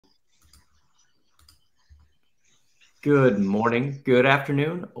Good morning, good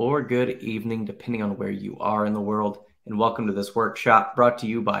afternoon, or good evening, depending on where you are in the world. And welcome to this workshop brought to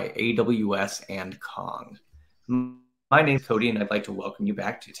you by AWS and Kong. My name is Cody, and I'd like to welcome you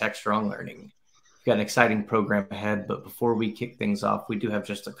back to Techstrong Learning. We've got an exciting program ahead, but before we kick things off, we do have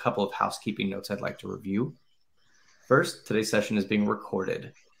just a couple of housekeeping notes I'd like to review. First, today's session is being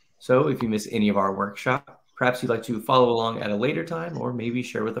recorded. So if you miss any of our workshop, perhaps you'd like to follow along at a later time or maybe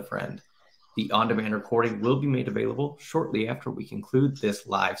share with a friend. The on-demand recording will be made available shortly after we conclude this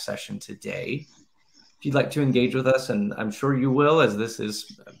live session today. If you'd like to engage with us, and I'm sure you will, as this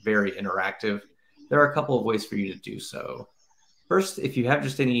is very interactive, there are a couple of ways for you to do so. First, if you have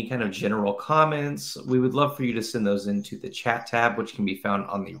just any kind of general comments, we would love for you to send those into the chat tab, which can be found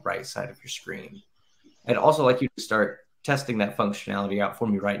on the right side of your screen. I'd also like you to start testing that functionality out for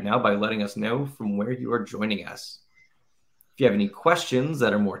me right now by letting us know from where you are joining us. If you have any questions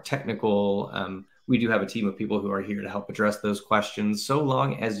that are more technical, we do have a team of people who are here to help address those questions, so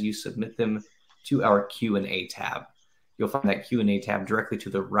long as you submit them to our Q&A tab. You'll find that Q&A tab directly to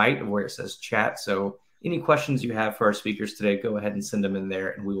the right of where it says chat. So any questions you have for our speakers today, go ahead and send them in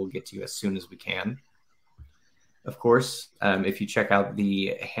there, and we will get to you as soon as we can. Of course, if you check out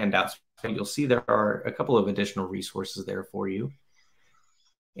the handouts, you'll see there are a couple of additional resources there for you.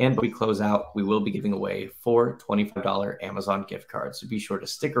 And when we close out, we will be giving away 4 $25 Amazon gift cards. So be sure to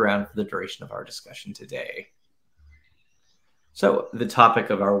stick around for the duration of our discussion today. So the topic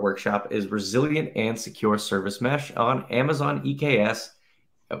of our workshop is Resilient and Secure Service Mesh on Amazon EKS.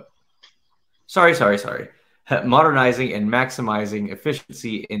 Oh, sorry. Modernizing and maximizing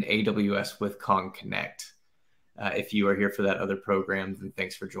efficiency in AWS with Konnect. If you are here for that other program, then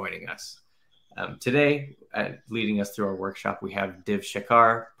thanks for joining us. Today, leading us through our workshop, we have Div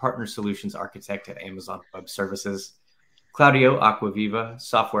Shekhar, Partner Solutions Architect at Amazon Web Services, Claudio Acquaviva,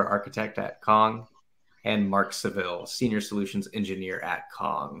 Software Architect at Kong, and Mark Sivill, Senior Solutions Engineer at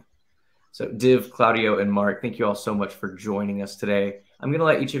Kong. So Div, Claudio, and Mark, thank you all so much for joining us today. I'm going to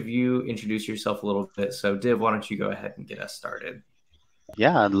let each of you introduce yourself a little bit. So Div, why don't you go ahead and get us started?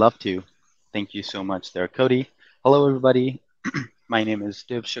 Yeah, I'd love to. Thank you so much there, Cody. Hello, everybody. My name is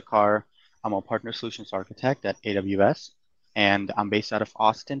Div Shekhar. I'm a Partner Solutions Architect at AWS, and I'm based out of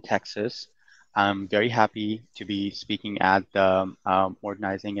Austin, Texas. I'm very happy to be speaking at the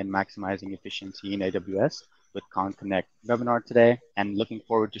Modernizing and Maximizing Efficiency in AWS with Konnect webinar today, and looking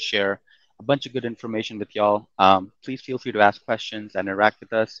forward to share a bunch of good information with y'all. Please feel free to ask questions and interact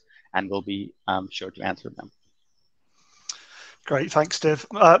with us, and we'll be sure to answer them. Great, thanks, Div.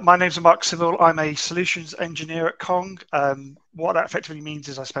 My name's Mark Sivill. I'm a solutions engineer at Kong. What that effectively means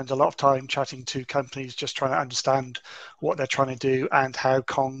is I spend a lot of time chatting to companies, just trying to understand what they're trying to do and how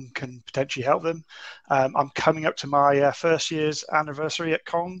Kong can potentially help them. I'm coming up to my first year's anniversary at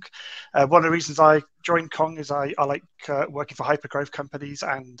Kong. One of the reasons I joined Kong is I like working for hypergrowth companies,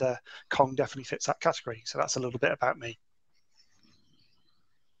 and Kong definitely fits that category. So that's a little bit about me.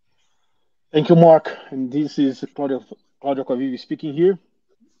 Thank you, Mark. And this is Claudio Acquaviva speaking here.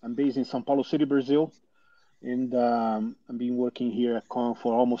 I'm based in São Paulo City, Brazil, and I've been working here at Kong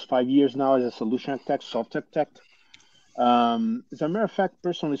for almost 5 years now as a solution architect, software architect. As a matter of fact,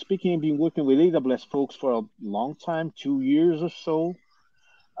 personally speaking, I've been working with AWS folks for a long time, 2 years or so,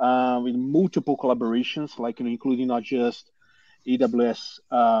 with multiple collaborations, like including not just AWS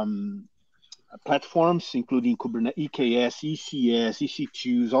platforms, including Kubernetes, EKS, ECS,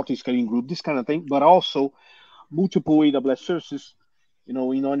 EC2s, auto-scaling group, this kind of thing, but also multiple AWS services, in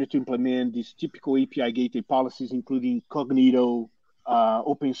order to implement these typical API gateway policies, including Cognito,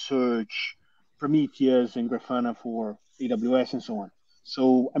 OpenSearch, Prometheus, and Grafana for AWS, and so on.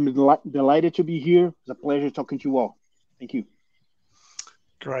 So I'm delighted to be here. It's a pleasure talking to you all. Thank you.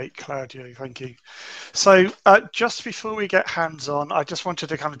 Great, Claudio, thank you. So just before we get hands-on, I just wanted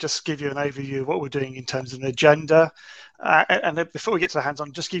to kind of just give you an overview of what we're doing in terms of an agenda. And then before we get to the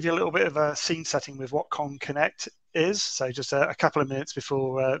hands-on, just give you a little bit of a scene setting with what Konnect is. So just a couple of minutes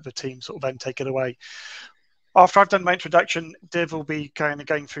before the team sort of then take it away. After I've done my introduction, Div will be kind of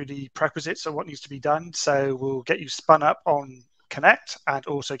going through the prerequisites of what needs to be done. So we'll get you spun up on Konnect and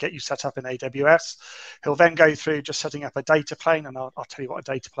also get you set up in AWS. He'll then go through just setting up a data plane, and I'll tell you what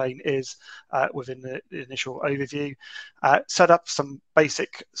a data plane is within the initial overview. Set up some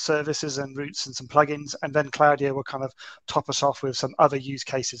basic services and routes and some plugins, and then Claudio will kind of top us off with some other use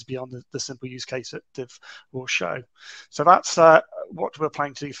cases beyond the simple use case that Div will show. So that's what we're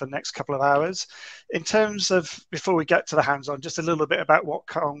planning to do for the next couple of hours. In terms of, before we get to the hands-on, just a little bit about what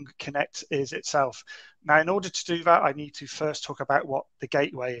Konnect is itself. Now, in order to do that, I need to first talk about what the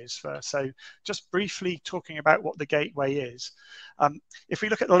gateway is first. So just briefly talking about what the gateway is. If we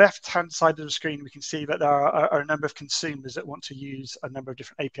look at the left-hand side of the screen, we can see that there are a number of consumers that want to use a number of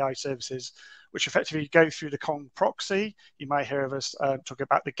different API services, which effectively go through the Kong proxy. You might hear of us talk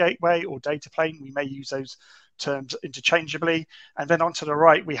about the gateway or data plane. We may use those terms interchangeably. And then onto the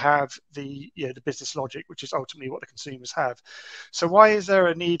right, we have the business logic, which is ultimately what the consumers have. So why is there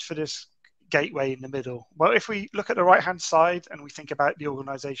a need for this gateway in the middle? Well, if we look at the right-hand side and we think about the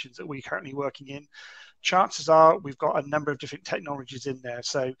organizations that we're currently working in, chances are we've got a number of different technologies in there.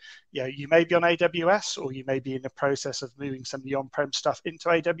 So, you may be on AWS, or you may be in the process of moving some of the on-prem stuff into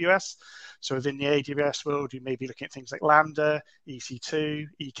AWS. So within the AWS world, you may be looking at things like Lambda, EC2,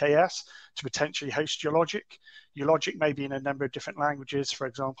 EKS to potentially host your logic. Your logic may be in a number of different languages, for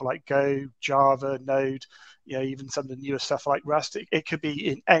example, like Go, Java, Node, even some of the newer stuff like Rust. It could be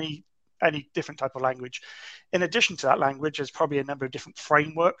in any different type of language. In addition to that language, there's probably a number of different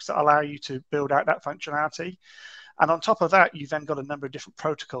frameworks that allow you to build out that functionality. And on top of that, you've then got a number of different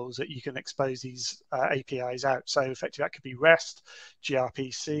protocols that you can expose these APIs out. So effectively, that could be REST,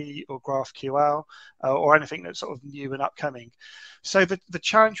 gRPC, or GraphQL, or anything that's sort of new and upcoming. So the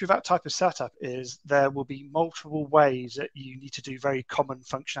challenge with that type of setup is there will be multiple ways that you need to do very common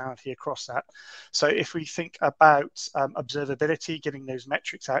functionality across that. So if we think about observability, getting those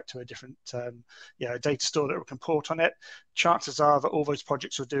metrics out to a different data store that can port on it, chances are that all those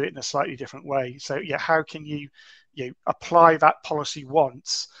projects will do it in a slightly different way. So how can you apply that policy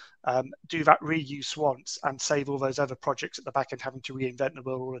once, do that reuse once, and save all those other projects at the back end having to reinvent the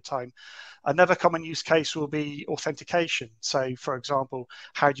wheel all the time? Another common use case will be authentication. So, for example,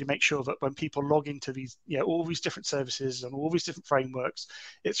 how do you make sure that when people log into these, all these different services and all these different frameworks,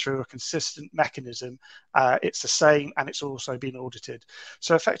 it's through a consistent mechanism, it's the same, and it's also been audited.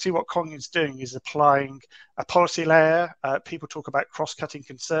 So effectively what Kong is doing is applying a policy layer. People talk about cross-cutting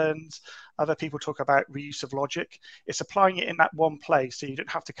concerns. Other people talk about reuse of logic. It's applying it in that one place, so you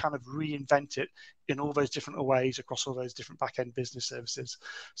don't have to kind of reinvent it in all those different ways across all those different back-end business services.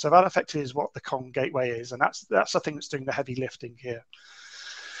 So that effectively is what the Kong gateway is, and that's the thing that's doing the heavy lifting here.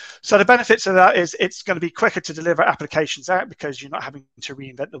 So the benefits of that is it's going to be quicker to deliver applications out because you're not having to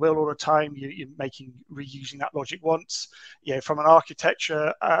reinvent the wheel all the time. You're reusing that logic once. From an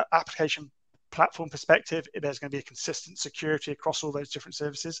architecture application platform perspective, there's going to be a consistent security across all those different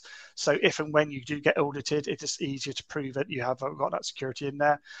services. So if and when you do get audited, it's just easier to prove that you have got that security in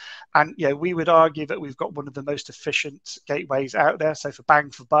there. And we would argue that we've got one of the most efficient gateways out there. So for bang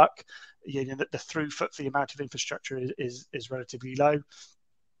for buck, the throughput for the amount of infrastructure is relatively low.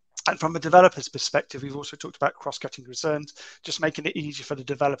 And from a developer's perspective, we've also talked about cross-cutting concerns, just making it easier for the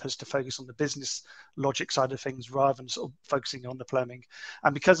developers to focus on the business logic side of things rather than sort of focusing on the plumbing.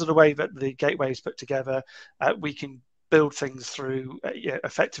 And because of the way that the gateway is put together, we can build things through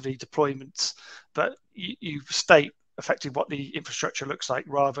effectively deployments that you state effectively what the infrastructure looks like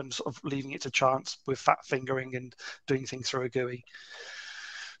rather than sort of leaving it to chance with fat fingering and doing things through a GUI.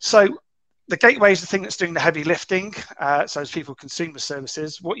 So the gateway is the thing that's doing the heavy lifting. So as people consume the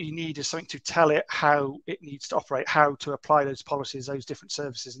services, what you need is something to tell it how it needs to operate, how to apply those policies, those different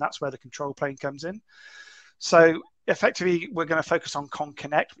services, and that's where the control plane comes in. So effectively, we're going to focus on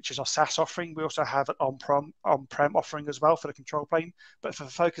Konnect, which is our SaaS offering. We also have an on-prem offering as well for the control plane. But for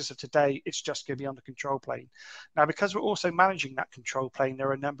the focus of today, it's just going to be on the control plane. Now, because we're also managing that control plane, there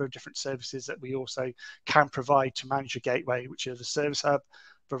are a number of different services that we also can provide to manage a gateway, which are the Service Hub,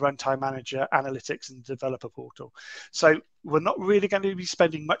 the Runtime Manager, Analytics, and Developer Portal. So we're not really going to be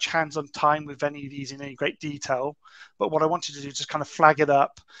spending much hands-on time with any of these in any great detail. But what I wanted to do is just kind of flag it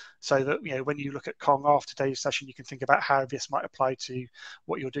up so that when you look at Kong after today's session, you can think about how this might apply to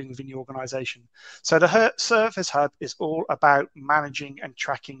what you're doing within your organization. So the Service Hub is all about managing and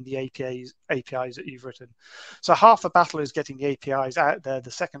tracking the APIs that you've written. So half the battle is getting the APIs out there. The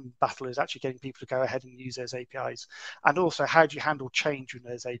second battle is actually getting people to go ahead and use those APIs. And also, how do you handle change with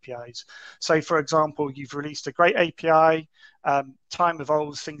those APIs? So for example, you've released a great API, time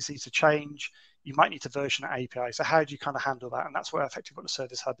evolves, things need to change. You might need to version that API. So how do you kind of handle that? And that's what effectively what the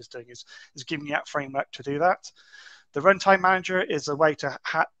Service Hub is doing, is giving you that framework to do that. The Runtime Manager is a way to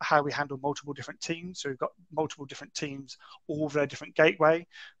how we handle multiple different teams. So we've got multiple different teams, all of their different gateway.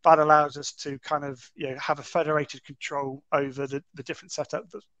 That allows us to kind of have a federated control over the different setup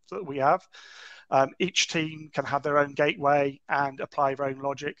that we have. Each team can have their own gateway and apply their own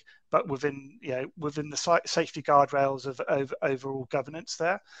logic. but within the safety guardrails of overall governance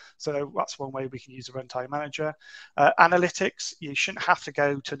there. So that's one way we can use a runtime manager. Analytics, you shouldn't have to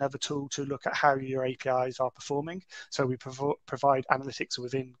go to another tool to look at how your APIs are performing. So we provide analytics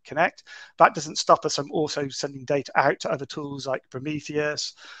within Konnect. That doesn't stop us from also sending data out to other tools like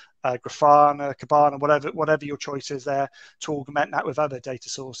Prometheus, Grafana, Kibana, whatever your choice is there, to augment that with other data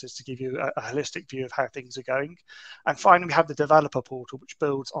sources to give you a holistic view of how things are going. And finally, we have the developer portal, which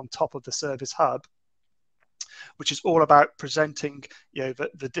builds on top of the service hub, which is all about presenting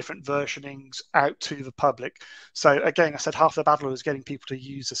the different versionings out to the public. So again, I said half the battle is getting people to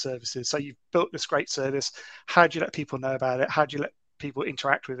use the services. So you've built this great service. How do you let people know about it? How do you let people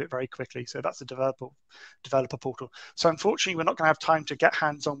interact with it very quickly? So that's the developer portal. So unfortunately, we're not going to have time to get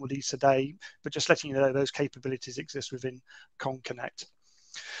hands-on with these today, but just letting you know those capabilities exist within Konnect.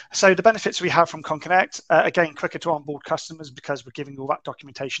 So the benefits we have from Konnect, again, quicker to onboard customers because we're giving all that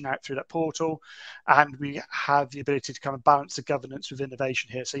documentation out through that portal, and we have the ability to kind of balance the governance with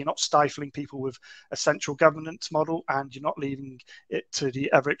innovation here. So you're not stifling people with a central governance model, and you're not leaving it to the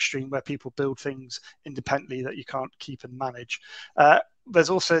other extreme where people build things independently that you can't keep and manage. There's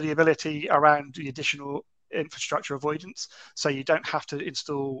also the ability around the additional infrastructure avoidance, so you don't have to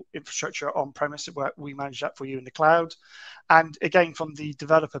install infrastructure on premise. We manage that for you in the cloud. And again, from the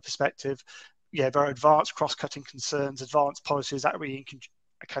developer perspective, there are advanced cross-cutting concerns, advanced policies that we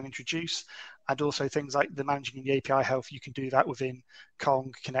can introduce, and also things like the managing the API health. You can do that within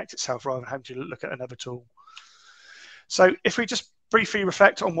Konnect itself rather than having to look at another tool. So if we just briefly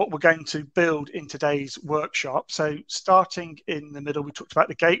reflect on what we're going to build in today's workshop. So starting in the middle, we talked about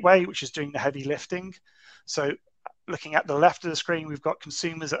the gateway, which is doing the heavy lifting. So looking at the left of the screen, we've got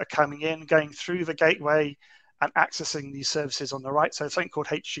consumers that are coming in, going through the gateway and accessing these services on the right. So something called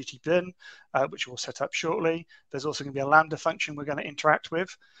HTTP, which we'll set up shortly. There's also going to be a Lambda function we're going to interact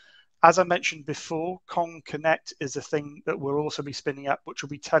with. As I mentioned before, Konnect is the thing that we'll also be spinning up, which will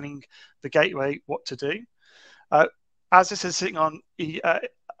be telling the gateway what to do. As this is sitting on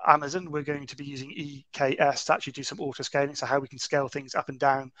Amazon, we're going to be using EKS to actually do some auto scaling, so how we can scale things up and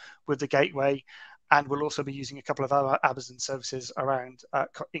down with the gateway. And we'll also be using a couple of other Amazon services around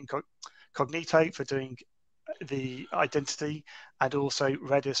Incognito for doing the identity, and also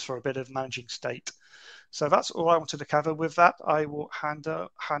Redis for a bit of managing state. So that's all I wanted to cover. With that, I will hand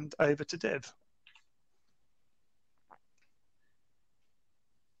over to Div.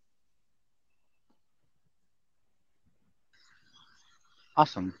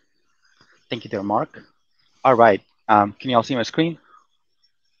 Awesome. Thank you there, Mark. All right. Can you all see my screen?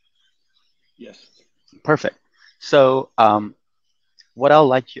 Yes. Perfect. So what I'd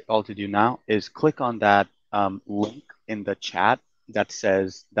like you all to do now is click on that link in the chat that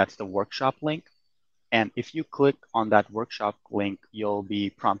says that's the workshop link. And if you click on that workshop link, you'll be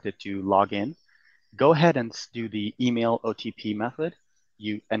prompted to log in. Go ahead and do the email OTP method.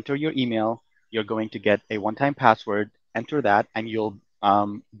 You enter your email. You're going to get a one-time password. Enter that, and you'll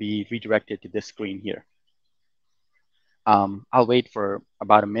be redirected to this screen here. I'll wait for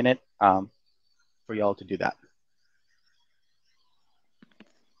about a minute for y'all to do that.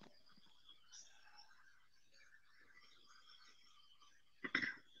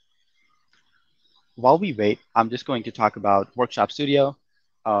 While we wait, I'm just going to talk about Workshop Studio.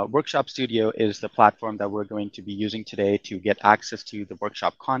 Workshop Studio is the platform that we're going to be using today to get access to the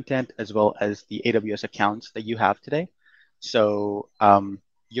workshop content as well as the AWS accounts that you have today. So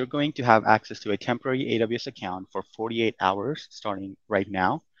you're going to have access to a temporary AWS account for 48 hours starting right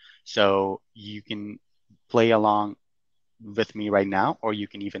now. So you can play along with me right now, or you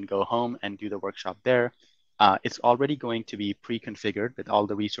can even go home and do the workshop there. It's already going to be pre-configured with all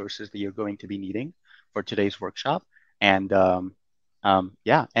the resources that you're going to be needing for today's workshop, and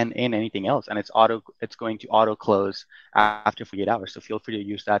yeah, and anything else. And it's going to auto close after 48 hours. So feel free to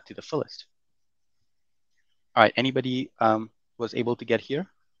use that to the fullest. All right, anybody was able to get here?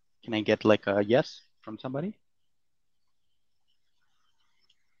 Can I get like a yes from somebody?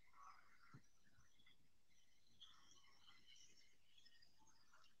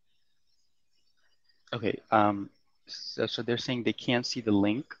 Okay, so they're saying they can't see the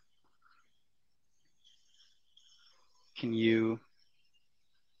link. Can you,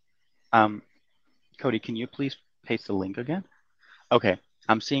 Cody, can you please paste the link again? Okay,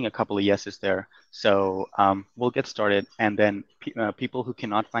 I'm seeing a couple of yeses there. So we'll get started, and then people who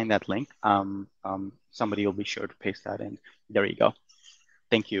cannot find that link, somebody will be sure to paste that in. There you go.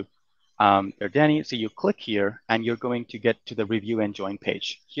 Thank you. There, Danny. So you click here, and you're going to get to the review and join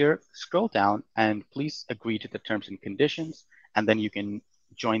page. Here, scroll down, and please agree to the terms and conditions, and then you can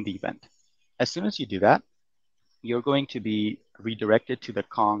join the event. As soon as you do that, you're going to be redirected to the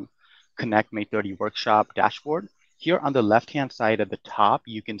Konnect May 30 workshop dashboard. Here on the left-hand side at the top,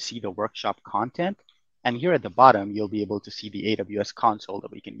 you can see the workshop content. And here at the bottom, you'll be able to see the AWS console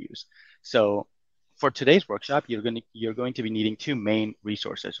that we can use. So for today's workshop, you're going to be needing two main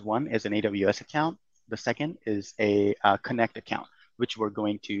resources. One is an AWS account. The second is a Konnect account, which we're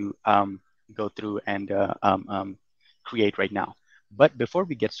going to go through and create right now. But before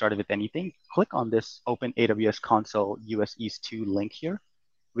we get started with anything, click on this Open AWS Console US East 2 link here,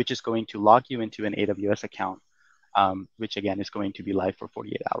 which is going to log you into an AWS account, which again is going to be live for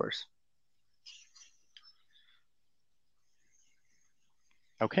 48 hours.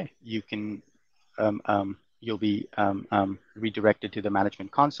 Okay, you can, you'll be redirected to the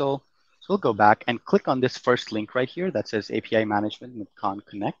management console. So we'll go back and click on this first link right here that says API Management with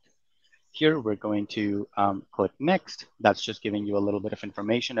Konnect. Here, we're going to click Next. That's just giving you a little bit of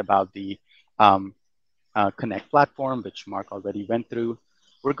information about the Konnect platform, which Mark already went through.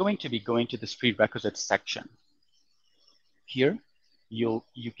 We're going to be going to this prerequisites section. Here, you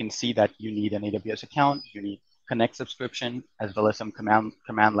can see that you need an AWS account, you need Konnect subscription, as well as some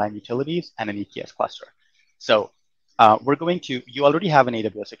command line utilities and an EKS cluster. So you already have an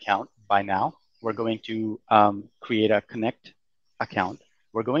AWS account by now. We're going to create a Konnect account.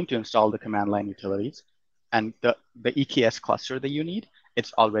 We're going to install the command line utilities, and the EKS cluster that you need,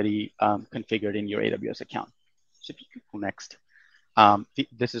 it's already configured in your AWS account. So if you could go next,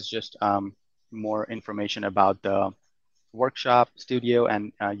 this is just more information about the workshop studio,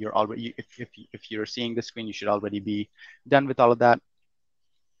 and you're already, if you're seeing the screen, you should already be done with all of that.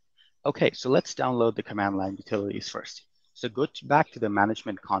 Okay, so let's download the command line utilities first. So go back to the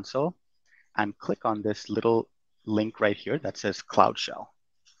management console and click on this little link right here that says Cloud Shell.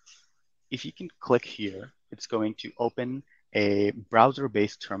 If you can click here, it's going to open a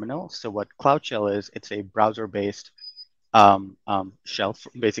browser-based terminal. So what Cloud Shell is, it's a browser-based shell,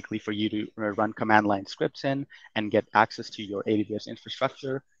 basically for you to run command line scripts in and get access to your AWS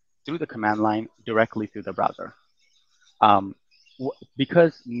infrastructure through the command line directly through the browser.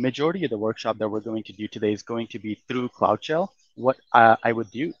 Because majority of the workshop that we're going to do today is going to be through Cloud Shell, what I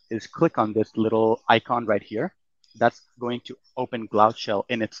would do is click on this little icon right here. That's going to open Cloud Shell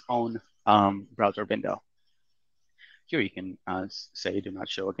in its own browser window. Here you can say do not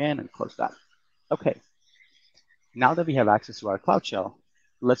show again and close that. Okay. Now that we have access to our Cloud Shell,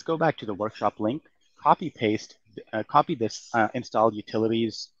 let's go back to the workshop link, copy this install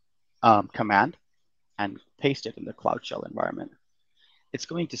utilities command and paste it in the Cloud Shell environment. It's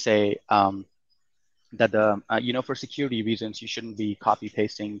going to say that for security reasons, you shouldn't be copy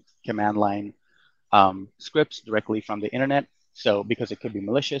pasting command line scripts directly from the internet. So because it could be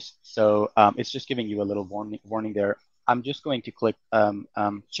malicious. So it's just giving you a little warning there. I'm just going to click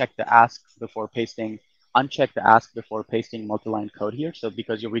check the ask before pasting, uncheck the ask before pasting multi-line code here. So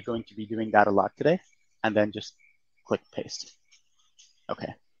because we're going to be doing that a lot today, and then just click paste.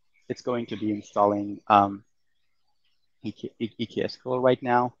 Okay, it's going to be installing EKS code right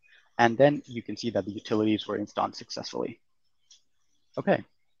now. And then you can see that the utilities were installed successfully. Okay.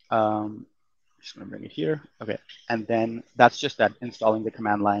 Just going to bring it here. Okay, and then that's just that installing the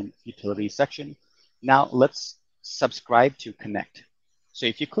command line utilities section. Now let's subscribe to Konnect. So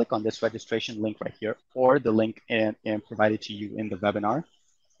if you click on this registration link right here, or the link provided to you in the webinar,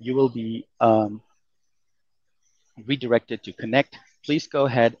 you will be redirected to Konnect. Please go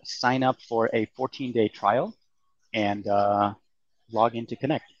ahead, sign up for a 14-day trial, and log into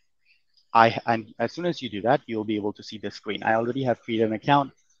Konnect. And as soon as you do that, you'll be able to see this screen. I already have created an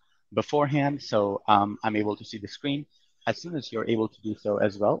account beforehand, so I'm able to see the screen. As soon as you're able to do so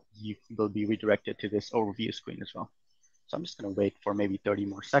as well, you will be redirected to this overview screen as well. So I'm just going to wait for maybe 30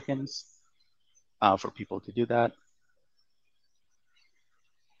 more seconds for people to do that.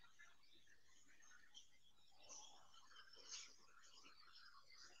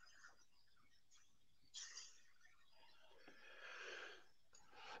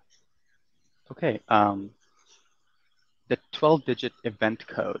 Okay, the 12-digit event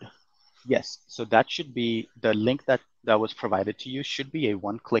code. Yes, so that should be the link that was provided to you should be a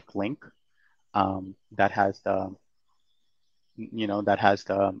one-click link that has the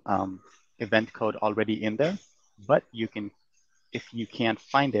event code already in there. But you can, if you can't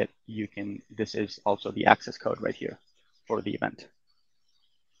find it, you can. This is also the access code right here for the event.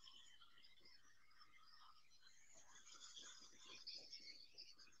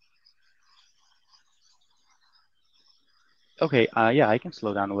 Okay, yeah, I can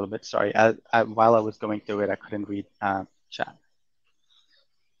slow down a little bit. Sorry, while I was going through it, I couldn't read chat.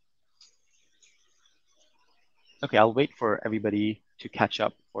 Okay, I'll wait for everybody to catch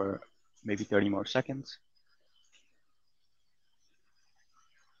up for maybe 30 more seconds.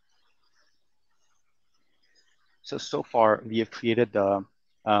 So far we have created the,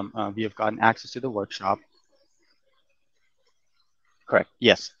 we have gotten access to the workshop. Correct.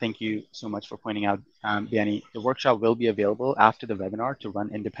 Yes. Thank you so much for pointing out, Danny. The workshop will be available after the webinar to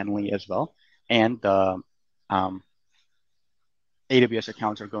run independently as well. And the AWS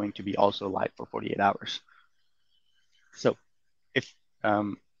accounts are going to be also live for 48 hours. So if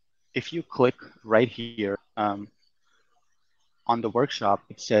if you click right here on the workshop,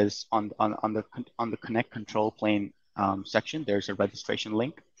 it says on the Konnect control plane section, there's a registration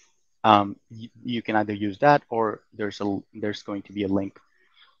link. You can either use that, or there's going to be a link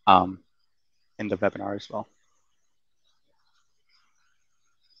in the webinar as well.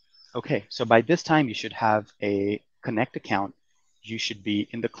 Okay, so by this time you should have a Konnect account. You should be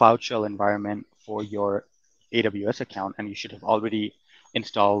in the Cloud Shell environment for your AWS account, and you should have already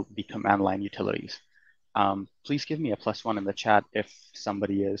installed the command line utilities. Please give me a +1 in the chat if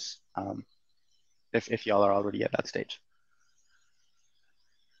somebody is, if y'all are already at that stage.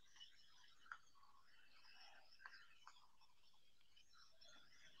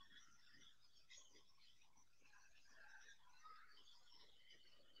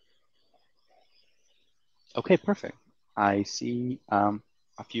 Okay, perfect. I see a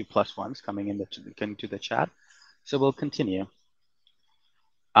few +1s coming into the chat. So we'll continue.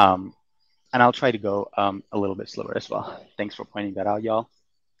 And I'll try to go a little bit slower as well. Thanks for pointing that out, y'all.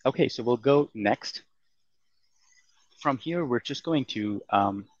 Okay, so we'll go next. From here, we're just going to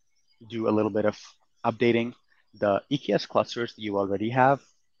do a little bit of updating. The EKS clusters that you already have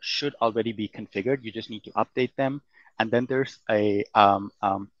should already be configured. You just need to update them. And then there's a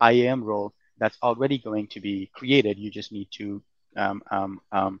IAM role that's already going to be created. You just need to,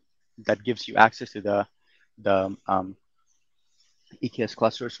 that gives you access to the EKS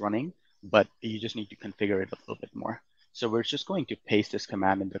clusters running, but you just need to configure it a little bit more. So we're just going to paste this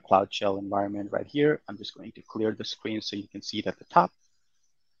command in the Cloud Shell environment right here. I'm just going to clear the screen so you can see it at the top.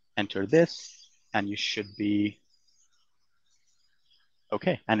 Enter this, and you should be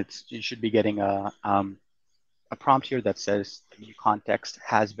okay. And you should be getting a prompt here that says the new context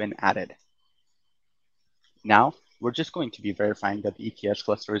has been added. Now we're just going to be verifying that the EKS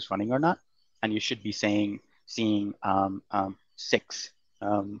cluster is running or not, and you should be seeing 6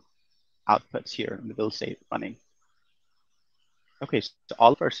 outputs here in the build state running. Okay, so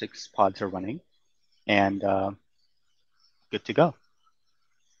all of our 6 pods are running, and good to go.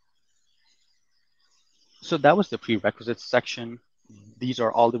 So that was the prerequisites section. These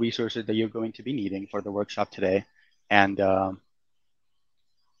are all the resources that you're going to be needing for the workshop today, and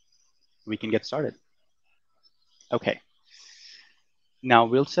we can get started. Okay. Now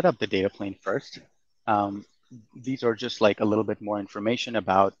we'll set up the data plane first. These are just like a little bit more information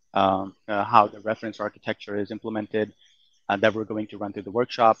about how the reference architecture is implemented that we're going to run through the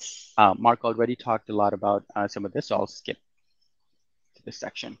workshop. Mark already talked a lot about some of this, so I'll skip to this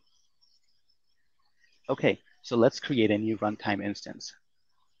section. Okay, so let's create a new runtime instance.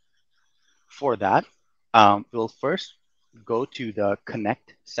 For that, we'll first go to the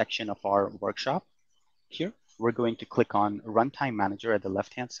Konnect section of our workshop. Here, we're going to click on Runtime Manager at the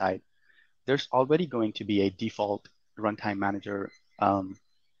left-hand side. There's already going to be a default Runtime Manager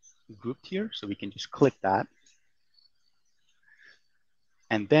grouped here, so we can just click that.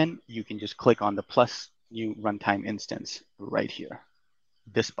 And then you can just click on the plus new runtime instance right here.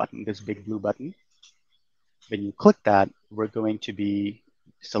 This button, this big blue button. When you click that, we're going to be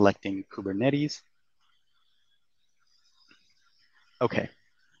selecting Kubernetes. Okay,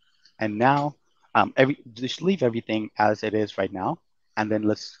 and now just leave everything as it is right now, and then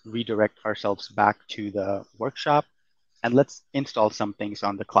let's redirect ourselves back to the workshop, and let's install some things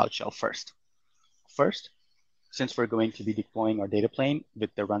on the Cloud Shell first. First, since we're going to be deploying our data plane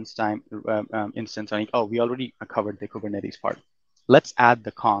with the runtime instance running, oh, we already covered the Kubernetes part. Let's add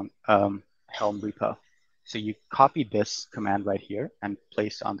the Helm repo. So you copy this command right here and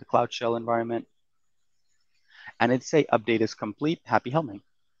place on the Cloud Shell environment. And it'd say update is complete, happy helming.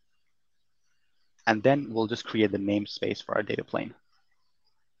 And then we'll just create the namespace for our data plane.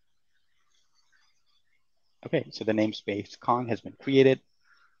 Okay, so the namespace Kong has been created.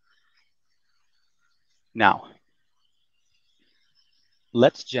 Now,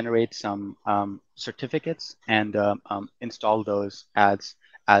 let's generate some certificates and install those as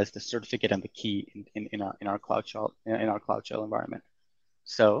the certificate and the key in our Cloud Shell environment.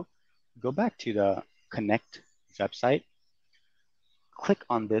 So go back to the Konnect website. Click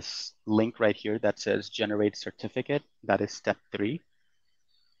on this link right here that says generate certificate. That is step 3.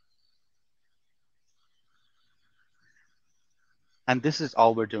 And this is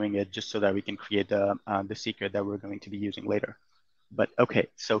all we're doing it just so that we can create the secret that we're going to be using later. But okay,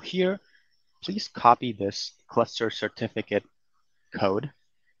 so here please copy this cluster certificate code,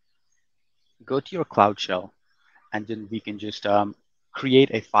 go to your Cloud Shell, and then we can just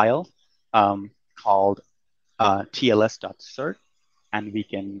create a file called tls.cert, and we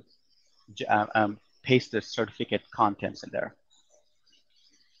can paste the certificate contents in there.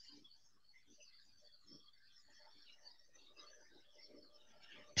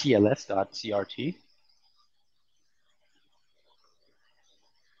 tls.crt,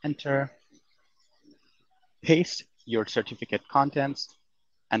 enter, paste your certificate contents,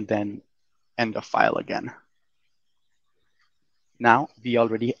 and then end of file again. Now we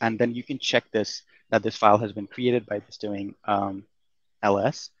already, and then you can check this, that this file has been created by just doing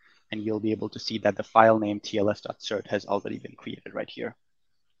ls, and you'll be able to see that the file name tls.cert has already been created right here.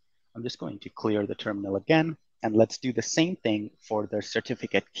 I'm just going to clear the terminal again, and let's do the same thing for the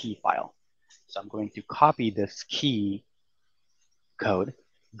certificate key file. So I'm going to copy this key code,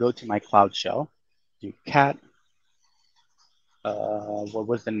 go to my Cloud Shell, do cat, what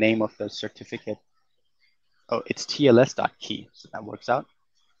was the name of the certificate? Oh, it's tls.key, so that works out.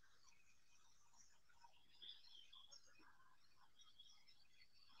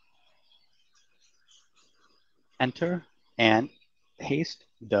 Enter and paste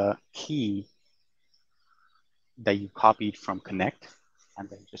the key that you copied from Konnect, and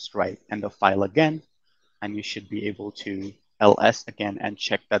then just write end of file again, and you should be able to ls again and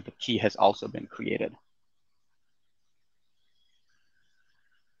check that the key has also been created.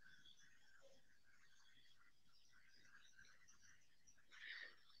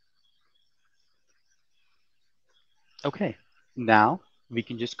 Okay, now we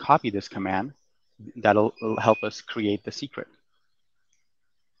can just copy this command. That'll help us create the secret,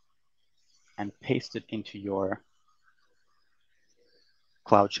 and paste it into your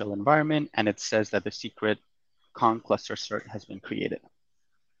Cloud Shell environment, and it says that the secret Kong cluster cert has been created.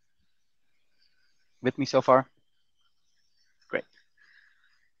 With me so far? Great.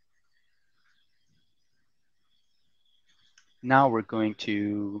 Now we're going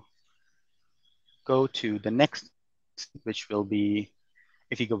to go to the next, which will be,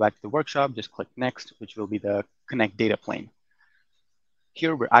 if you go back to the workshop, just click next, which will be the Konnect data plane.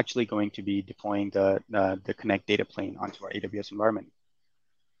 Here, we're actually going to be deploying the Konnect data plane onto our AWS environment.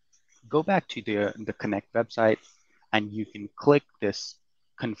 Go back to the Konnect website, and you can click this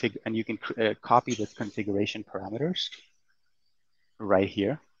config, and you can copy this configuration parameters right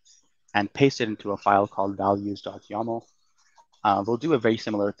here and paste it into a file called values.yaml. We'll do a very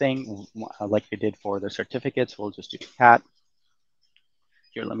similar thing like we did for the certificates. We'll just do cat.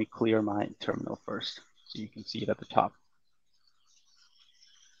 Here, let me clear my terminal first so you can see it at the top.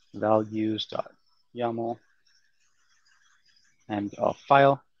 Values.yaml, end of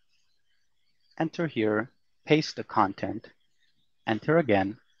file. Enter here, paste the content, enter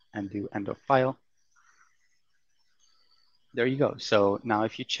again, and do end of file. There you go. So now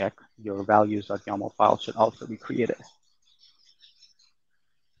if you check, your values.yaml file should also be created.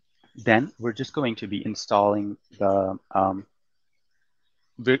 Then we're just going to be installing the,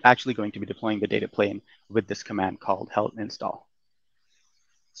 we're actually going to be deploying the data plane with this command called help install.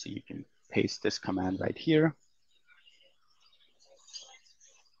 So you can paste this command right here.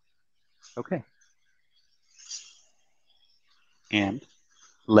 Okay. And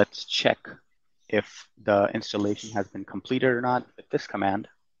let's check if the installation has been completed or not with this command.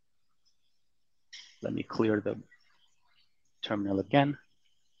 Let me clear the terminal again.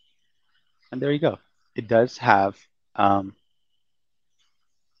 And there you go. It does have the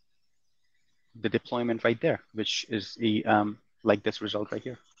deployment right there, which is the like this result right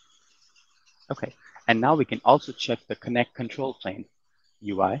here. Okay, and now we can also check the Konnect control plane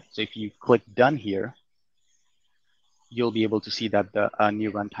UI. So if you click done here, you'll be able to see that the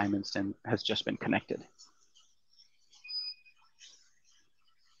new runtime instance has just been connected.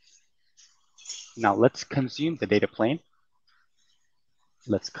 Now let's consume the data plane.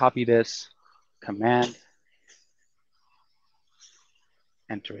 Let's copy this command,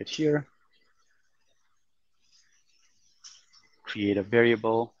 enter it here, create a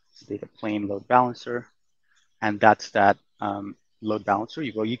variable, data plane load balancer, and that's that load balancer.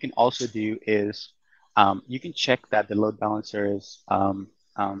 What you can also do is you can check that the load balancer is up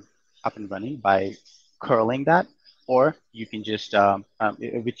and running by curling that, or you can just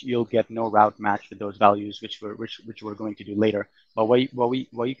which you'll get no route match with those values, which we're going to do later. But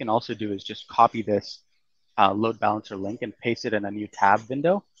what you can also do is just copy this load balancer link and paste it in a new tab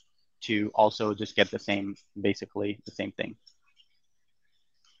window to also just get the same, basically the same thing.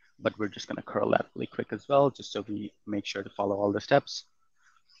 But we're just going to curl that really quick as well, just so we make sure to follow all the steps.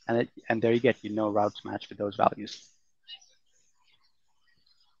 And there you get, routes match with those values.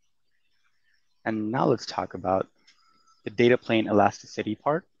 And now let's talk about the data plane elasticity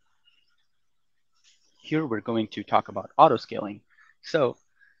part. Here we're going to talk about auto scaling. So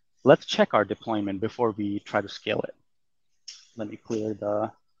let's check our deployment before we try to scale it. Let me clear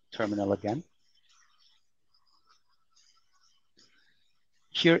the terminal again.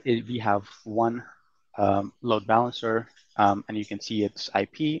 Here we have one load balancer, and you can see its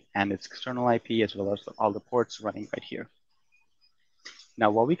IP and its external IP, as well as all the ports running right here. Now,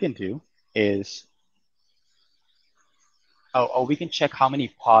 what we can do is, we can check how many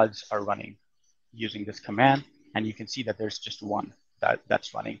pods are running using this command, and you can see that there's just one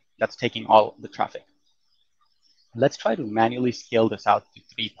that's running, that's taking all the traffic. Let's try to manually scale this out to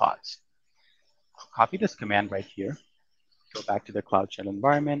 3 pods. Copy this command right here, go back to the Cloud Shell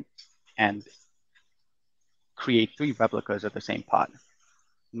environment, and create 3 replicas of the same pod.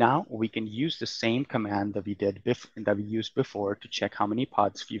 Now we can use the same command that we used before to check how many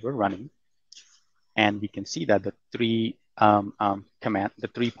pods we were running, and we can see that the 3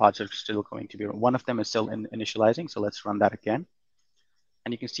 pods are still going to be. One of them is still initializing, so let's run that again,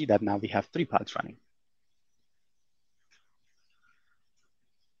 and you can see that now we have 3 pods running.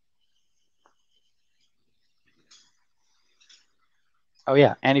 Oh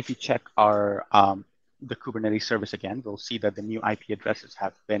yeah, and if you check our the Kubernetes service again, we'll see that the new IP addresses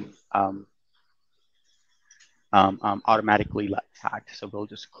have been automatically tagged. So we'll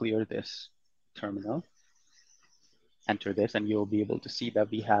just clear this terminal, enter this, and you'll be able to see that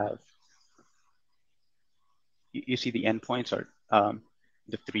we have, you see the endpoints are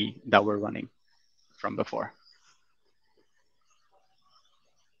the 3 that we're running from before.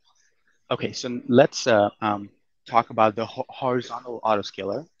 Okay, so let's talk about the horizontal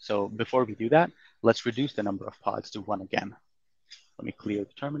autoscaler. So before we do that, let's reduce the number of pods to 1 again. Let me clear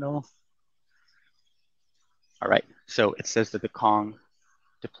the terminal. All right, so it says that the Kong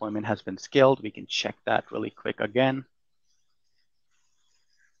deployment has been scaled. We can check that really quick again.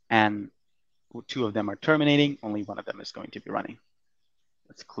 And 2 of them are terminating, only 1 of them is going to be running.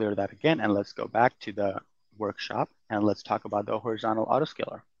 Let's clear that again, and let's go back to the workshop, and let's talk about the horizontal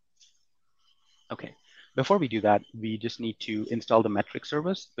autoscaler. Okay, before we do that, we just need to install the metric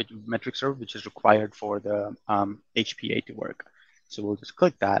service, which is required for the HPA to work. So we'll just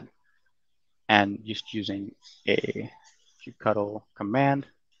click that, and just using a kubectl command,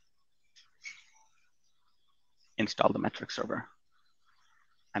 install the metric server.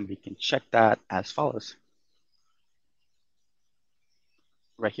 And we can check that as follows,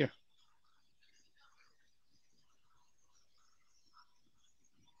 right here.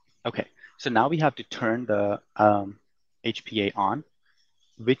 Okay, so now we have to turn the HPA on,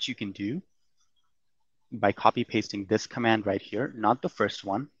 which you can do by copy pasting this command right here, not the first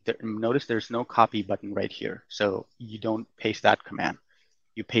one. Notice there's no copy button right here. So you don't paste that command.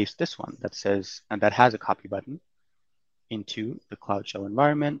 You paste this one that says, and that has a copy button, into the Cloud Shell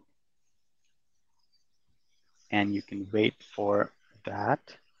environment. And you can wait for that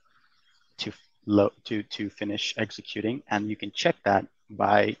to finish executing. And you can check that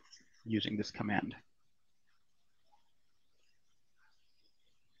by using this command.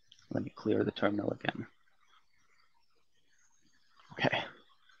 Let me clear the terminal again. Okay.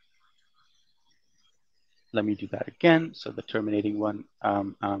 Let me do that again. So the terminating one,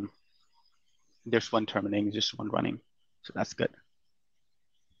 there's 1 terminating, just 1 running. So that's good.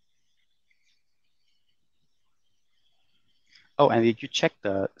 Oh, and you check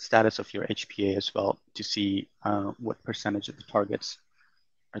the status of your HPA as well to see what percentage of the targets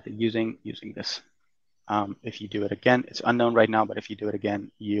are they using this. If you do it again, it's unknown right now, but if you do it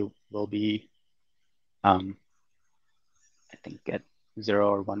again, you will be, I think, get 0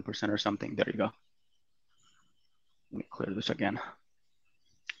 or 1% or something. There you go. Let me clear this again.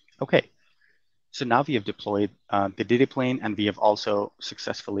 Okay, so now we have deployed the data plane, and we have also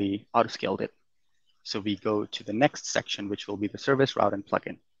successfully autoscaled it. So we go to the next section, which will be the service route and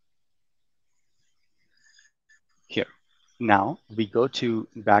plugin. Here. Now we go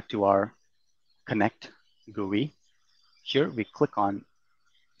back to our Konnect GUI. Here we click on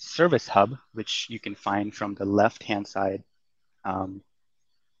Service Hub, which you can find from the left-hand side, like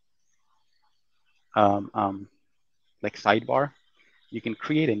sidebar. You can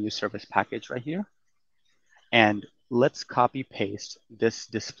create a new service package right here. And let's copy paste this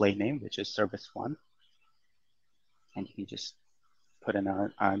display name, which is service 1. And you can just put in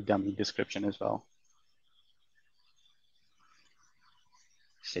a dummy description as well.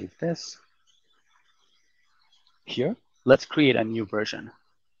 Save this. Here, let's create a new version.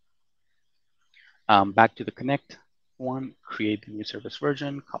 Back to the Konnect one, create the new service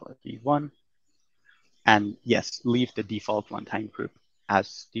version, call it V1. And yes, leave the default runtime group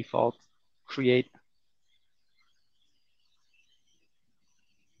as default. create.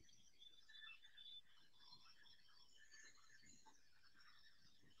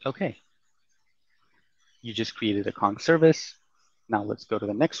 Okay, you just created a Kong service. Now let's go to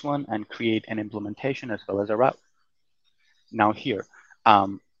the next one and create an implementation as well as a route. Now here,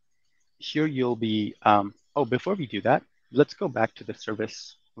 you'll be, oh, before we do that, let's go back to the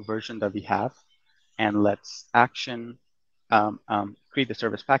service version that we have, and let's action, create the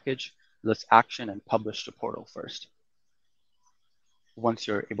service package. Let's action and publish to portal first. Once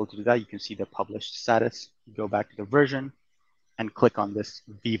you're able to do that, you can see the published status. Go back to the version and click on this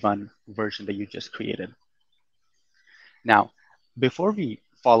V1 version that you just created. Now, before we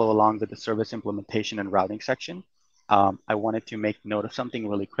follow along with the service implementation and routing section, I wanted to make note of something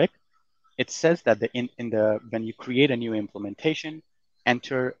really quick. It says that when you create a new implementation,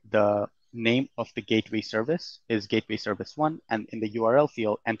 enter the name of the gateway service is gateway service 1, and in the URL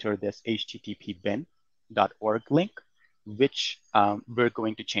field, enter this http://bin.org link, which we're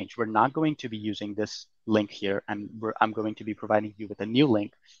going to change. We're not going to be using this link here, and I'm going to be providing you with a new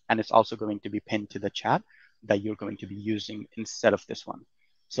link, and it's also going to be pinned to the chat that you're going to be using instead of this one.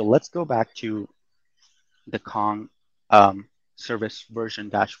 So let's go back to the Kong service version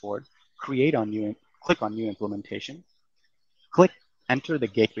dashboard, click on new implementation, enter the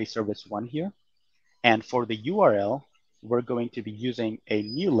gateway service 1 here, and for the URL, we're going to be using a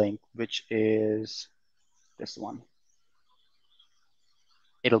new link, which is this one.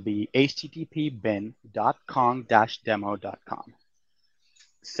 It'll be http://bin.kong-demo.com.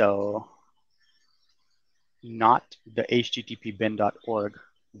 So not the http://bin.org.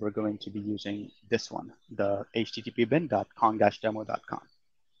 We're going to be using this one, the http://bin.kong-demo.com.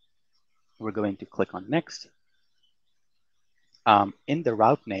 We're going to click on next. In the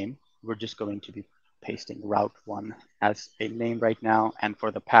route name, we're just going to be pasting route 1 as a name right now. And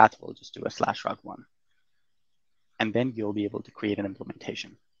for the path, we'll just do a /route1. And then you'll be able to create an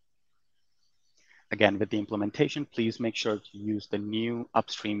implementation. Again, with the implementation, please make sure to use the new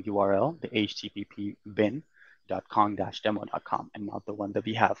upstream URL, the http://bin.kong-demo.com, and not the one that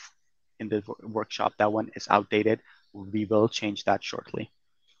we have in the workshop. That one is outdated. We will change that shortly.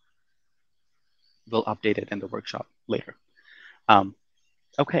 We'll update it in the workshop later.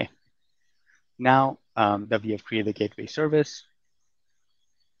 Okay. Now that we have created the gateway service,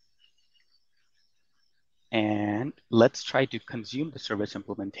 and let's try to consume the service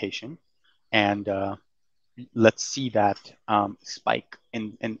implementation, and let's see that spike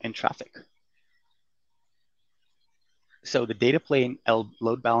in traffic. So the data plane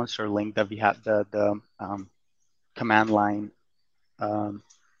load balancer link that we have, the command line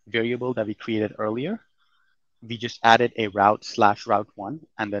variable that we created earlier, we just added a route/route1,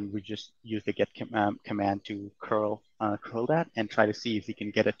 and then we just use the get command to curl that and try to see if we can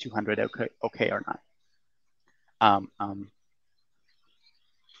get a 200 okay or not.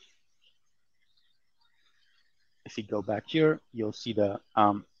 If you go back here, you'll see the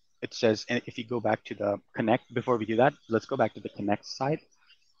it says, and if you go back to the Konnect, before we do that, let's go back to the Konnect side.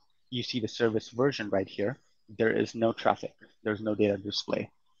 You see the service version right here. There is no traffic. There's no data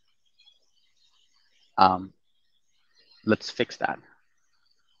display. Let's fix that.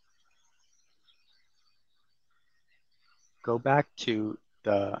 Go back to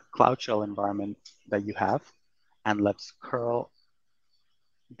the Cloud Shell environment that you have, and let's curl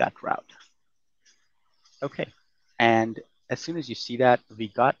that route. Okay, and as soon as you see that, we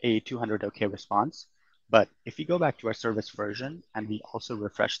got a 200 okay response. But if you go back to our service version and we also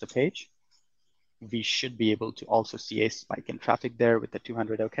refresh the page, we should be able to also see a spike in traffic there with the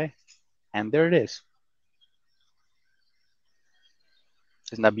 200 okay. And there it is.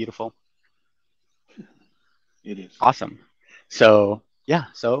 Isn't that beautiful? It is. Awesome. So yeah,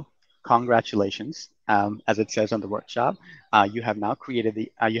 so congratulations. As it says on the workshop, you have now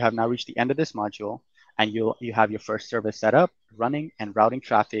reached the end of this module, and you have your first service set up, running and routing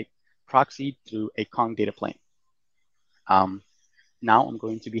traffic proxied through a Kong data plane. Now I'm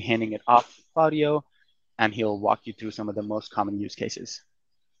going to be handing it off to Claudio, and he'll walk you through some of the most common use cases.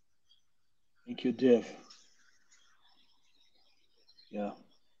 Thank you, Div. Yeah,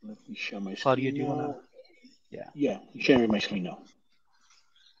 let me share my screen. Claudio, do you want to? Yeah, I'm sharing my screen now.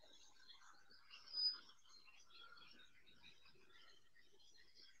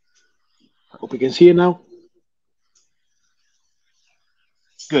 Hope you can see it now.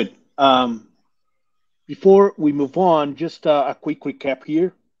 Good. Before we move on, just a quick recap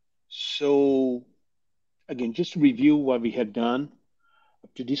here. So again, just to review what we have done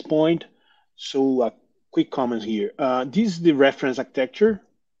up to this point. So quick comments here. This is the reference architecture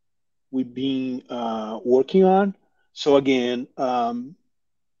we've been working on. So again,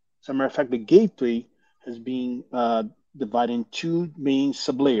 As a matter of fact, the gateway has been divided in two main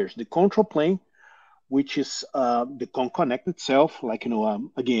sublayers: the control plane, which is the Konnect itself. Like,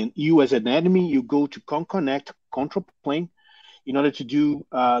 again, you as an admin, you go to Konnect control plane in order to do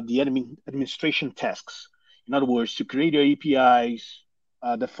the administration tasks. In other words, to create your APIs,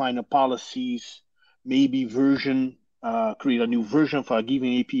 define your policies, maybe create a new version for a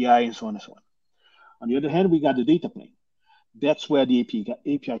given API, and so on and so on. On the other hand, we got the data plane. That's where the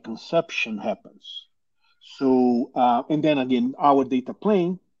API consumption happens. So, and then again, our data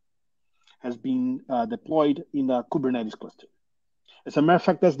plane has been deployed in a Kubernetes cluster. As a matter of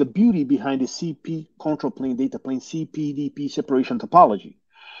fact, that's the beauty behind the CP control plane, data plane, CPDP separation topology.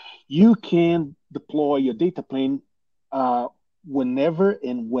 You can deploy your data plane whenever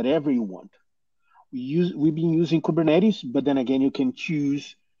and whatever you want. We've been using Kubernetes, but then again, you can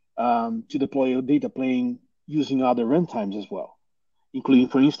choose to deploy your data plane using other runtimes as well, including,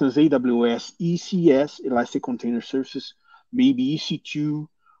 for instance, AWS ECS, Elastic Container Services, maybe EC2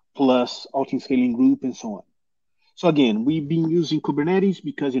 plus Auto-scaling group, and so on. So again, we've been using Kubernetes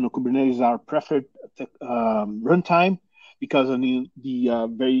because Kubernetes is our preferred runtime because of the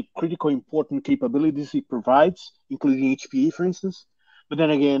very critical, important capabilities it provides, including HPA, for instance. But then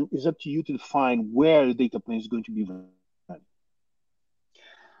again, it's up to you to define where the data plane is going to be running.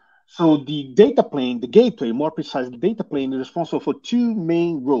 So the data plane, the gateway, more precisely, the data plane is responsible for two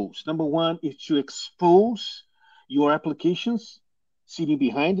main roles. Number one is to expose your applications sitting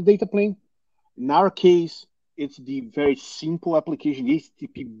behind the data plane. In our case, it's the very simple application, the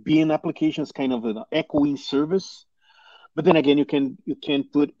HTTP bin application is kind of an echoing service. But then again, you can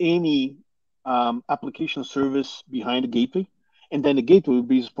put any application service behind the gateway, and then the gateway will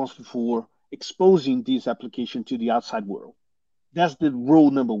be responsible for exposing this application to the outside world. That's the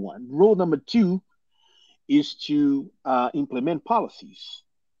role number one. Role number two is to implement policies,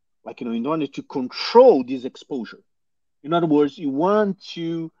 like in order to control this exposure. In other words, you want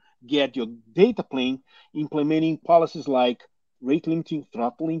to get your data plane implementing policies like rate limiting,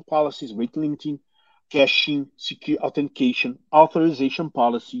 throttling policies, rate limiting, caching, secure authentication, authorization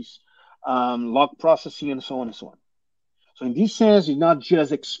policies, log processing, and so on and so on. So in this sense, you're not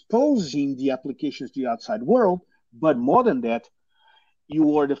just exposing the applications to the outside world, but more than that,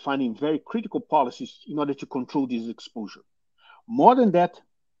 you are defining very critical policies in order to control this exposure. More than that,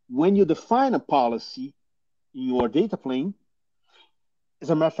 when you define a policy in your data plane, as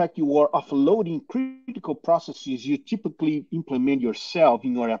a matter of fact, you are offloading critical processes you typically implement yourself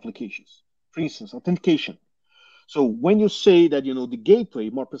in your applications. For instance, authentication. So when you say that the gateway,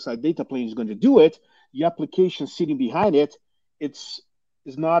 more precise data plane, is going to do it, the application sitting behind it, doesn't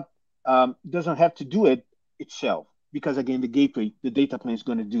have to do it itself, because again, the gateway, the data plane is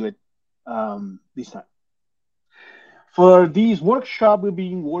going to do it this time. For these workshop, we've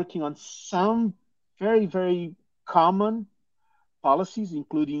been working on some very, very common policies,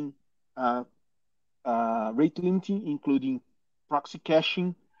 including rate limiting, including proxy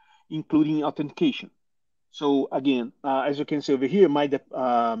caching, including authentication. So again, as you can see over here, my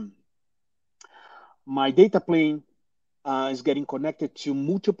data plane is getting connected to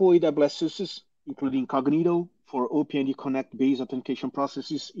multiple AWS services, including Cognito for OpenID Connect-based authentication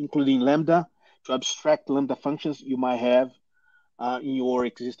processes, including Lambda to abstract Lambda functions you might have in your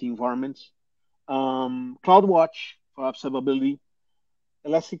existing environments, CloudWatch for observability,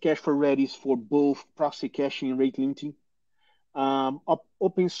 Elasticcache for Redis for both proxy caching and rate limiting,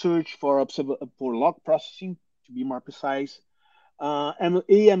 OpenSearch for log processing, to be more precise,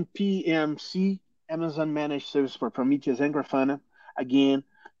 AMP-AMC, Amazon Managed Service for Prometheus and Grafana, again,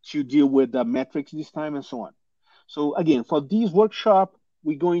 to deal with the metrics this time and so on. So again, for this workshop,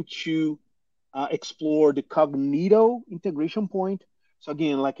 we're going to explore the Cognito integration point. So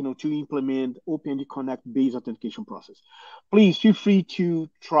again, to implement OpenID Connect-based authentication process. Please feel free to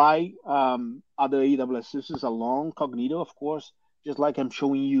try other AWS services along Cognito, of course, just like I'm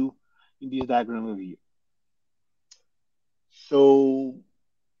showing you in this diagram over here. So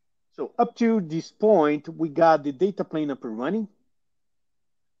up to this point, we got the data plane up and running.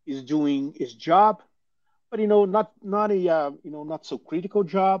 Is doing its job, but not so critical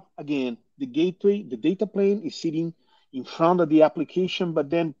job. Again, the gateway, the data plane is sitting in front of the application, but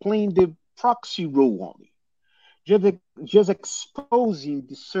then playing the proxy role only, just exposing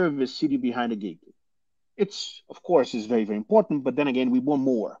the service sitting behind the gateway. It's, of course, is very, very important, but then again, we want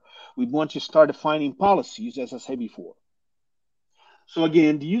more. We want to start defining policies, as I said before. So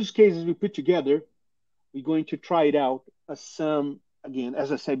again, the use cases we put together, we're going to try it out as some, again,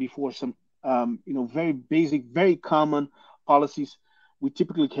 as I said before, some very basic, very common policies we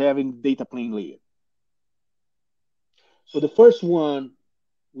typically have in data plane layer. So the first one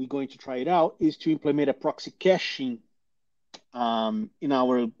we're going to try it out is to implement a proxy caching in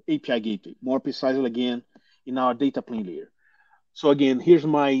our API gateway, more precisely again in our data plane layer. So again, here's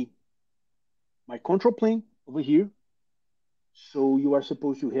my control plane over here. So you are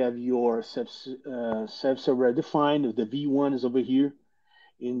supposed to have your self-server defined. The V1 is over here.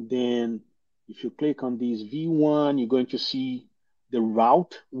 And then if you click on this V1, you're going to see the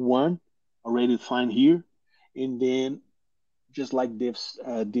route one already defined here. And then just like Div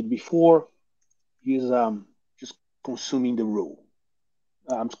did before, he's just consuming the row.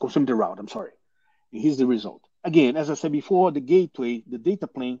 Consuming the route, I'm sorry. And here's the result. Again, as I said before, the gateway, the data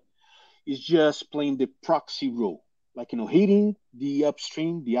plane, is just playing the proxy role, like hitting the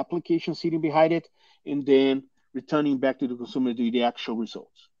upstream, the application sitting behind it, and then returning back to the consumer to the actual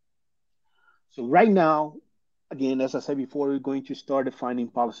results. So right now, again, as I said before, we're going to start defining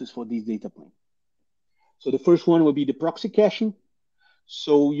policies for this data plane. So the first one will be the proxy caching.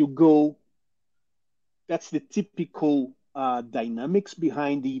 So you go, that's the typical dynamics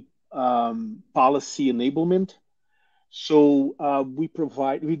behind the policy enablement. So we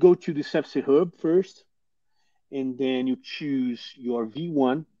go to the SFC hub first, and then you choose your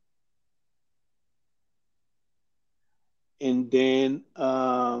V1, and then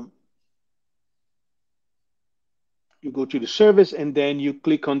you go to the service, and then you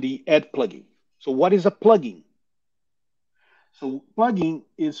click on the add plugin. So what is a plugin? So plugin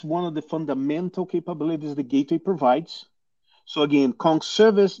is one of the fundamental capabilities the gateway provides. So again, Kong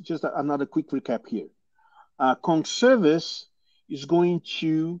service, just another quick recap here. Kong service is going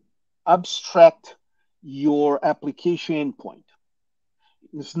to abstract your application endpoint.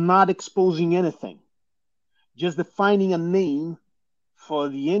 It's not exposing anything, just defining a name for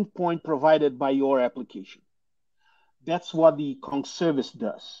the endpoint provided by your application. That's what the Kong service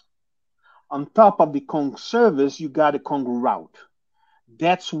does. On top of the Kong service, you got a Kong route.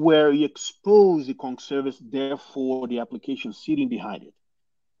 That's where you expose the Kong service, therefore the application sitting behind it.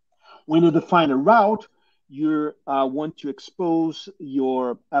 When you define a route, you want to expose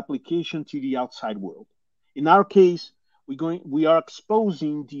your application to the outside world. In our case, we are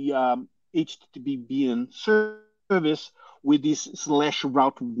exposing the HTTP service with this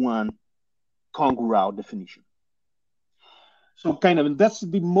 /route1 Kong route definition. So that's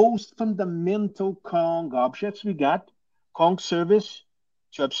the most fundamental Kong objects we got. Kong service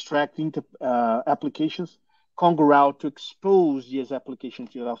to abstract into applications, Kong route to expose this application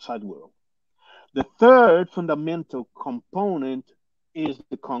to the outside world. The third fundamental component is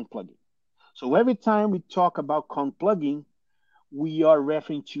the Kong plugin. So every time we talk about Kong plugin, we are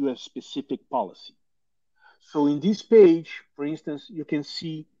referring to a specific policy. So in this page, for instance, you can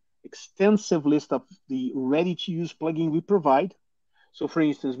see extensive list of the ready-to-use plugin we provide. So for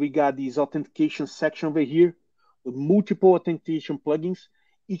instance, we got this authentication section over here with multiple authentication plugins.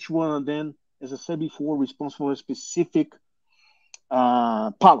 Each one of them, as I said before, responsible for a specific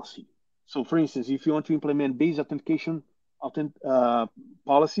policy. So for instance, if you want to implement base authentication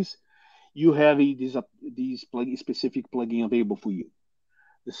policies, you have these specific plugin available for you.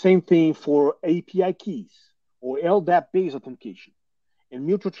 The same thing for API keys or LDAP-based authentication and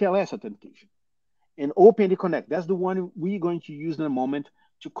mutual TLS authentication and Open Konnect. That's the one we're going to use in a moment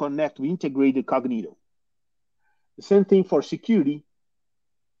to connect, we integrate the Cognito. The same thing for security.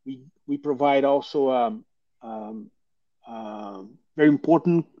 We provide also very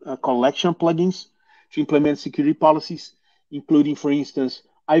important collection plugins to implement security policies, including, for instance,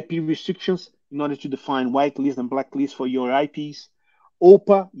 IP restrictions in order to define whitelist and blacklist for your IPs.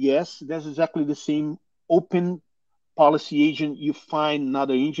 OPA, yes, that's exactly the same open policy agent you find in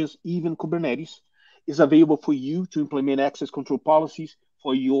other engines, even Kubernetes, is available for you to implement access control policies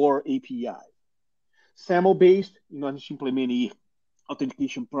for your API. SAML-based, in order to implement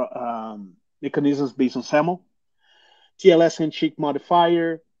authentication mechanisms based on SAML. TLS handshake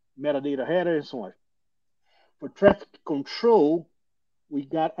modifier, metadata header, and so on. For traffic control, we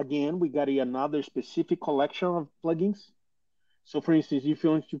got another specific collection of plugins. So for instance, if you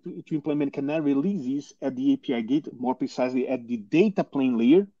want to implement canary releases at the API gate, more precisely at the data plane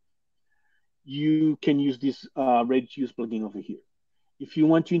layer, you can use this ready-to-use plugin over here. If you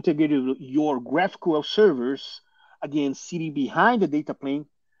want to integrate your GraphQL servers, again, sitting behind the data plane,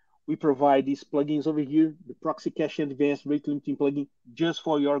 we provide these plugins over here, the Proxy Caching Advanced Rate Limiting plugin, just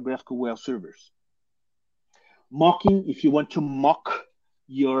for your GraphQL servers. Mocking, if you want to mock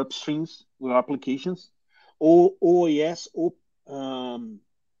your upstreams or applications, or OAS, Open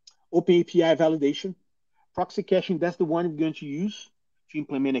API validation. Proxy caching, that's the one we're going to use to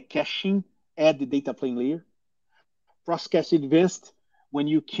implement a caching at the data plane layer. Proxy Caching Advanced, when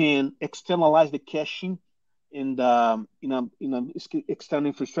you can externalize the caching and external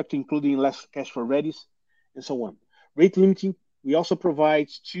infrastructure, including less cache for Redis, and so on. Rate limiting. We also provide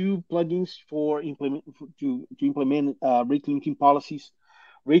two plugins for to implement rate limiting policies.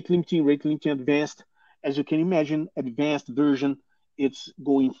 Rate limiting advanced. As you can imagine, advanced version, it's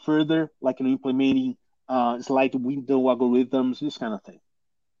going further, like implementing slide window algorithms, this kind of thing.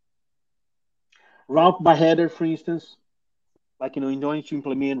 Route by header, for instance, like in order to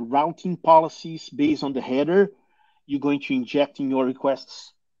implement routing policies based on the header, you're going to inject in your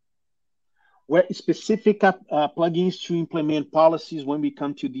requests. Where specific plugins to implement policies when we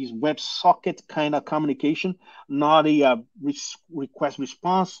come to these WebSocket kind of communication, not a request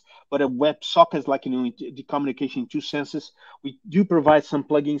response, but a WebSocket, like the communication in two senses. We do provide some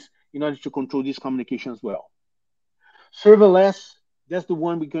plugins in order to control this communication as well. Serverless, that's the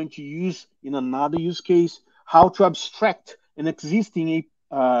one we're going to use in another use case, how to abstract an existing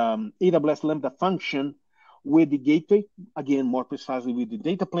AWS Lambda function with the gateway, again, more precisely with the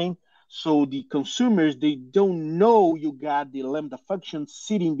data plane. So the consumers, they don't know you got the Lambda function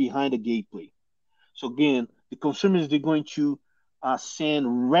sitting behind the gateway. So again, the consumers, they're going to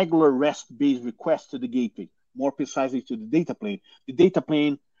send regular REST-based requests to the gateway, more precisely to the data plane. The data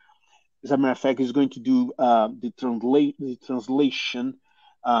plane, as a matter of fact, is going to do the translation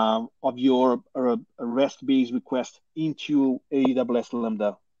of your REST-based request into AWS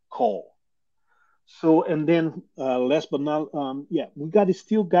Lambda call. So, and then last but not, we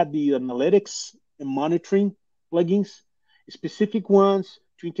still got the analytics and monitoring plugins, specific ones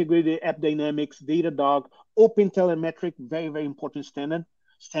to integrate the App Dynamics, Datadog, Open Telemetric, very, very important standard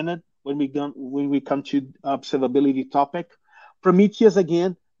when we come to observability topic. Prometheus,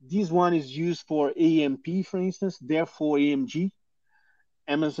 again, this one is used for AMP, for instance, therefore AMG,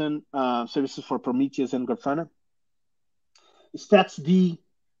 Amazon services for Prometheus and Grafana. StatsD,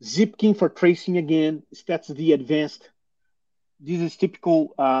 Zipkin for tracing again, StatsD advanced. This is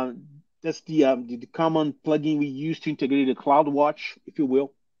typical, that's the common plugin we use to integrate the CloudWatch, if you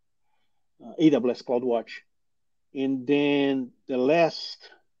will, AWS CloudWatch. And then the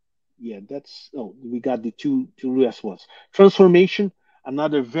last, we got the two last ones. Transformation,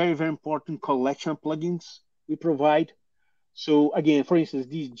 another very, very important collection of plugins we provide. So again, for instance,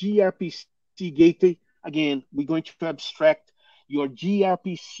 this gRPC gateway, again, we're going to abstract your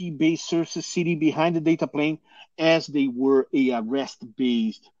gRPC-based services sitting behind the data plane as they were a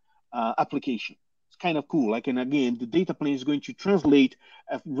REST-based application. It's kind of cool. And again, the data plane is going to translate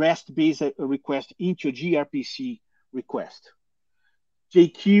a REST-based request into a gRPC request.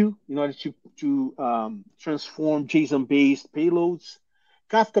 JQ, in order to transform JSON-based payloads.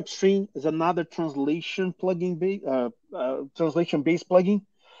 Kafka Upstream is another translation plugin, translation-based plugin.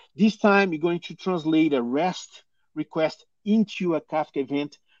 This time, you're going to translate a REST request into a Kafka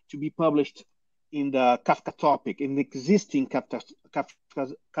event to be published in the Kafka topic, in the existing Kafka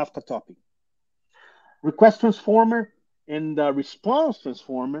topic. Request transformer and response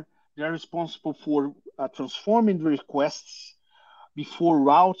transformer, they're responsible for transforming the requests before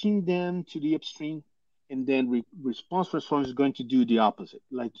routing them to the upstream, and then response transform is going to do the opposite,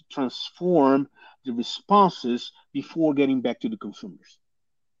 like to transform the responses before getting back to the consumers.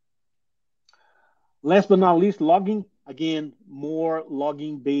 Last but not least, logging. Again, more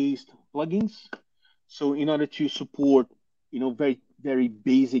logging-based plugins. So in order to support, very, very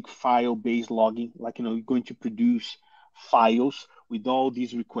basic file-based logging, you're going to produce files with all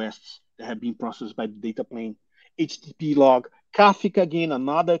these requests that have been processed by the data plane. HTTP log, Kafka, again,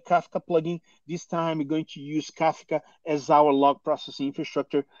 another Kafka plugin. This time, we're going to use Kafka as our log processing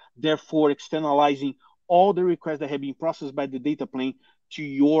infrastructure, therefore externalizing all the requests that have been processed by the data plane to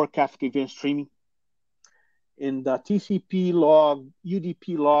your Kafka event streaming. And the TCP log,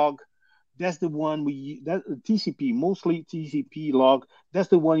 UDP log, that's the one TCP, mostly TCP log, that's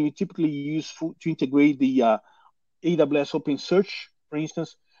the one you typically use to integrate the AWS OpenSearch, for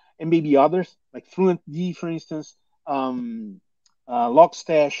instance, and maybe others, like FluentD, for instance,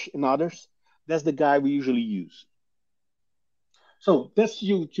 Logstash, and others. That's the guy we usually use. So that's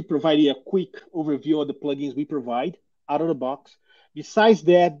to provide you a quick overview of the plugins we provide out of the box. Besides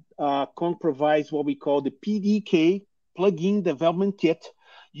that, Kong provides what we call the PDK, Plugin Development Kit.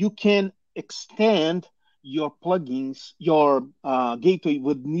 You can extend your plugins, your gateway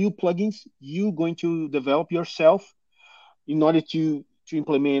with new plugins you're going to develop yourself in order to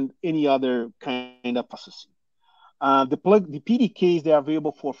implement any other kind of processing. The PDKs, they're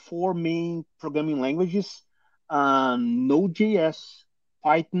available for 4 main programming languages, Node.js,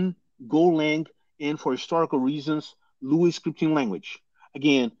 Python, Golang, and for historical reasons, Lua scripting language.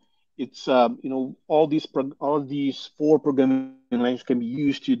 Again, it's all these 4 programming language can be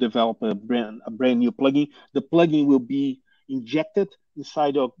used to develop a brand new plugin. The plugin will be injected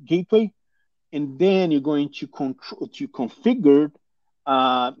inside of gateway, and then you're going to configure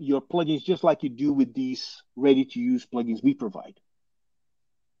your plugins just like you do with these ready-to-use plugins we provide.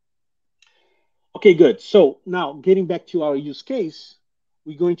 Okay, good. So now getting back to our use case,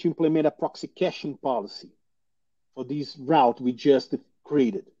 we're going to implement a proxy caching policy for this route we just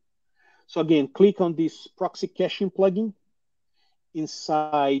created. So again, click on this proxy caching plugin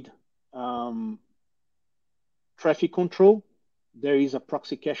inside traffic control. There is a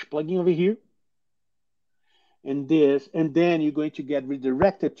proxy cache plugin over here. And then you're going to get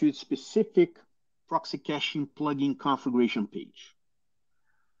redirected to a specific proxy caching plugin configuration page.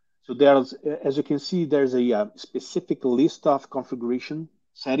 So there's, as you can see, there's a specific list of configuration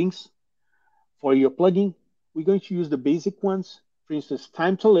settings for your plugin. We're going to use the basic ones. For instance,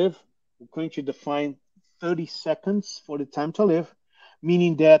 time to live. We're going to define 30 seconds for the time to live,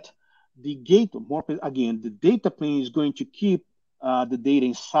 meaning that the data plane is going to keep the data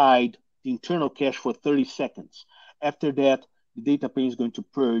inside the internal cache for 30 seconds. After that, the data plane is going to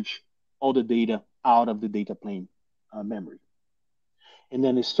purge all the data out of the data plane memory. And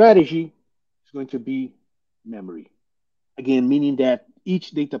then the strategy is going to be memory. Again, meaning that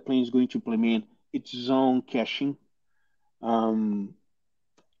each data plane is going to implement its own caching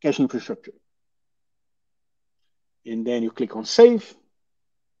infrastructure. And then you click on save.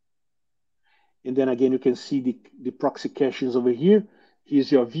 And then again, you can see the proxy caches over here. Here's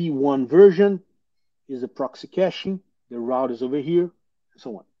your V1 version. Here's the proxy caching. The route is over here, and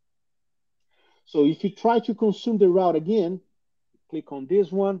so on. So if you try to consume the route again, click on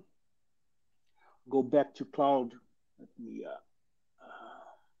this one. Go back to cloud. Let me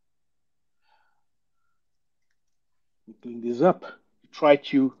clean this up. Try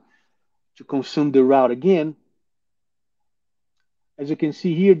to consume the route again. As you can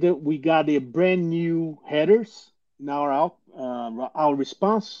see here, that we got a brand new headers in our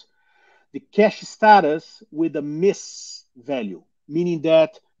response. The cache status with a miss value, meaning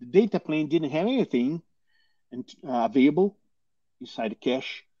that the data plane didn't have anything available inside the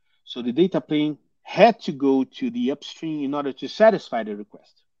cache. So the data plane had to go to the upstream in order to satisfy the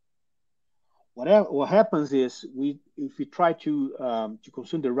request. What happens is, if we try to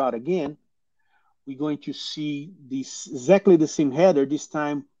consume the route again, we're going to see exactly the same header, this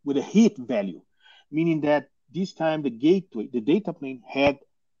time with a hit value, meaning that this time the gateway, the data plane had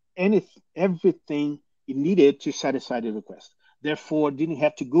everything it needed to satisfy the request. Therefore, didn't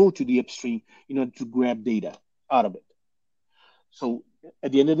have to go to the upstream in order to grab data out of it. So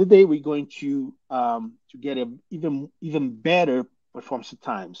at the end of the day, we're going to get an even better performance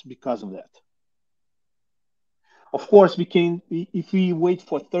times because of that. Of course, if we wait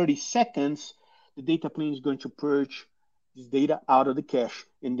for 30 seconds, the data plane is going to purge this data out of the cache,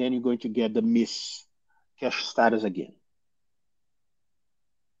 and then you're going to get the miss cache status again.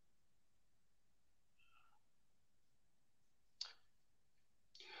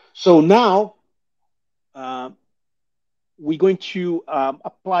 So now we're going to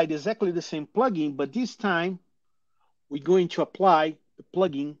apply exactly the same plugin, but this time we're going to apply the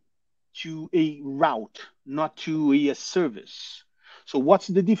plugin to a route, not to a service. So what's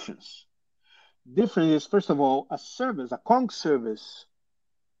the difference? Difference is, first of all, a service, a Konnect service,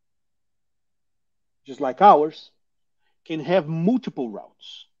 just like ours, can have multiple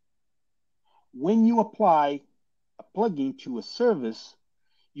routes. When you apply a plugin to a service,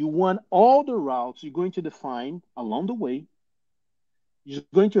 you want all the routes you're going to define along the way. You're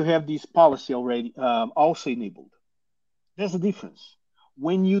going to have this policy already also enabled. There's a difference.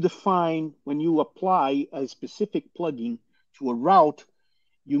 When you apply a specific plugin to a route,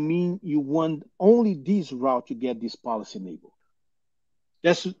 you mean you want only this route to get this policy enabled.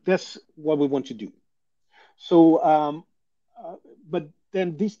 That's what we want to do. So, but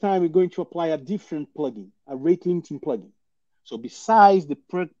then this time we're going to apply a different plugin, a rate limiting plugin. So besides the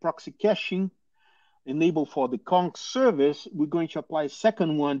proxy caching enabled for the Konnect service, we're going to apply a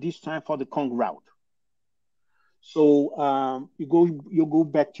second one, this time for the Konnect route. So you go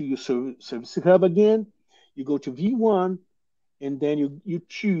back to your service hub again, you go to V1, and then you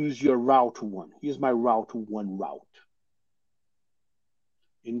choose your route one. Here's my route one route.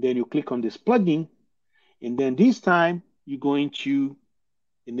 And then you click on this plugin, and then this time you're going to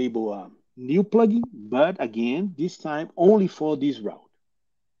enable a new plugin, but again, this time only for this route.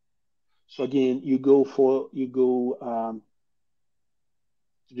 So again, you go to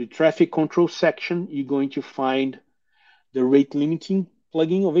the traffic control section. You're going to find the rate limiting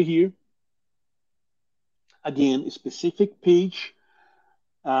plugin over here. Again, a specific page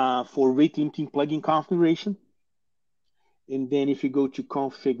for rate limiting plugin configuration. And then if you go to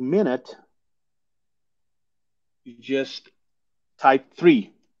config minute, you just type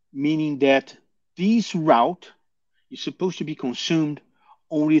 3, meaning that this route is supposed to be consumed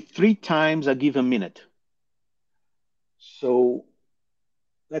only 3 times a given minute. So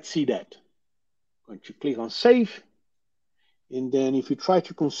let's see that. I'm going to click on save. And then if you try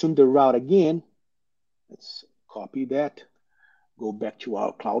to consume the route again, let's copy that. Go back to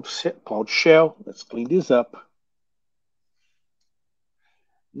our Cloud Shell. Let's clean this up.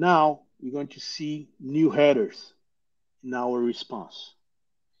 Now we're going to see new headers in our response.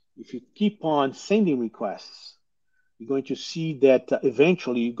 If you keep on sending requests, you're going to see that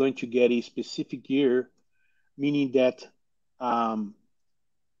eventually you're going to get a specific error, meaning that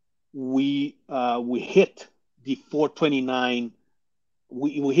we hit the 429,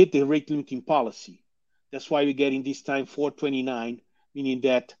 we hit the rate limiting policy. That's why we're getting this time 429, meaning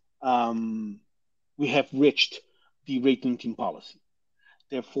that we have reached the rate limiting policy.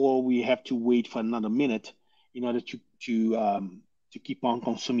 Therefore, we have to wait for another minute in order to keep on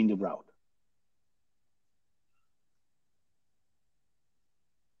consuming the route.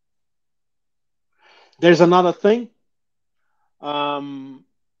 There's another thing.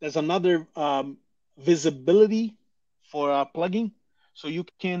 There's another visibility for our plugin. So you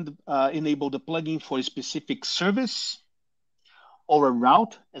can enable the plugin for a specific service or a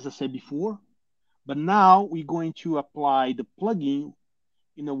route, as I said before. But now we're going to apply the plugin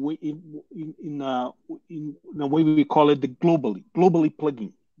in a way in a way we call it the globally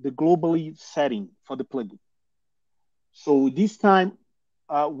plugin, the globally setting for the plugin. So this time,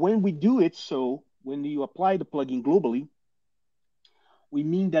 when we do it, so when you apply the plugin globally, we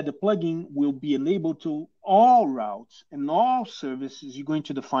mean that the plugin will be enabled to all routes and all services you're going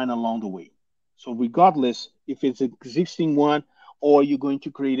to define along the way. So regardless if it's an existing one or you're going to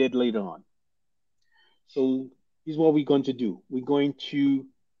create it later on. So here's what we're going to do. We're going to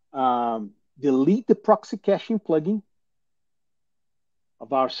delete the proxy caching plugin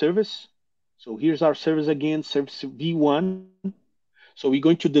of our service. So here's our service again, service V1. So we're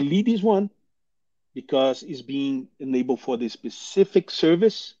going to delete this one because it's being enabled for the specific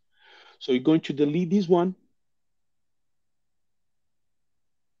service. So you're going to delete this one.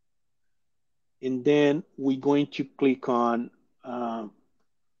 And then we're going to click on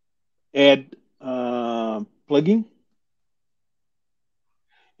add plugin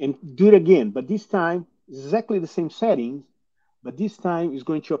and do it again. But this time, exactly the same settings, but this time is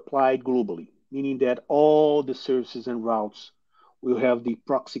going to apply globally, meaning that all the services and routes will have the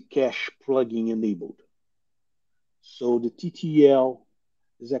proxy cache plugin enabled. So the TTL,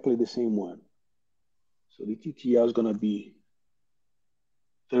 exactly the same one. So the TTL is going to be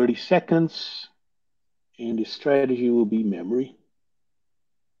 30 seconds, and the strategy will be memory.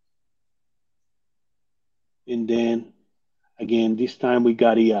 And then, again, this time we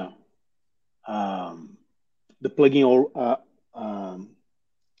got the plugin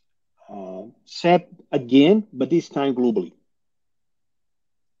set again, but this time globally.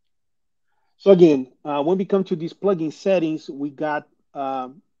 So again, when we come to these plugin settings, we got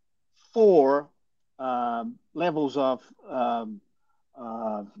 4 levels of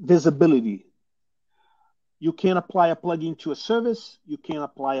visibility. You can apply a plugin to a service, you can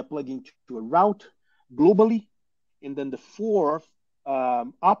apply a plugin to a route globally, and then the 4th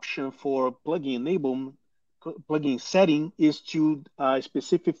option for plugin setting is to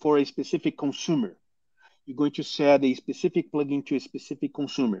specific for a specific consumer. You're going to set a specific plugin to a specific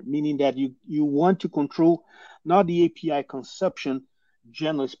consumer, meaning that you want to control not the API consumption,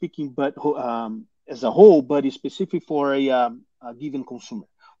 generally speaking, but as a whole, but it's specific for a given consumer.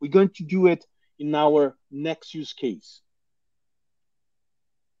 We're going to do it in our next use case.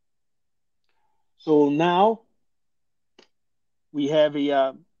 So now we have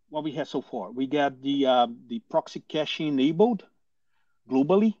what we have so far. We got the proxy caching enabled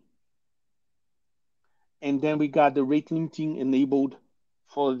globally, and then we got the rate limiting enabled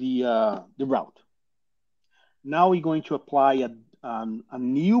for the route. Now we're going to apply a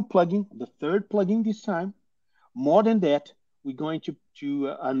new plugin, the 3rd plugin this time. More than that, we're going to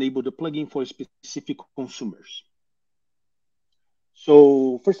enable the plugin for specific consumers.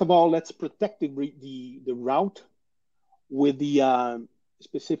 So first of all, let's protect the route with the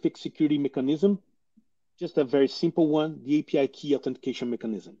specific security mechanism, just a very simple one, the API key authentication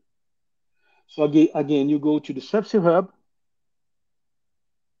mechanism. So again, you go to the Service Hub,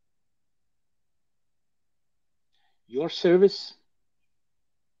 your service,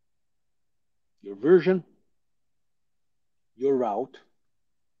 your version, your route,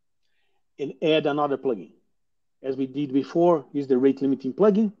 and add another plugin. As we did before, is the rate limiting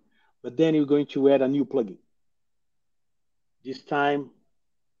plugin, but then you're going to add a new plugin. This time,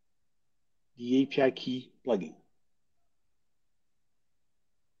 the API key plugin.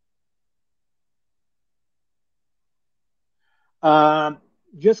 Um,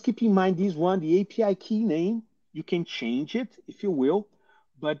 just keep in mind this one, the API key name, you can change it if you will,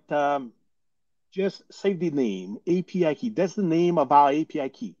 but just save the name, API key. That's the name of our API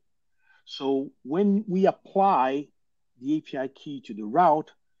key. So when we apply the API key to the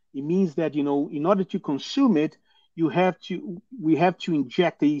route, it means that, you know, in order to consume it, we have to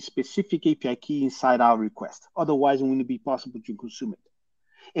inject a specific API key inside our request. Otherwise, it wouldn't be possible to consume it.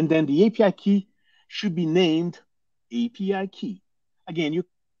 And then the API key should be named API key. Again, you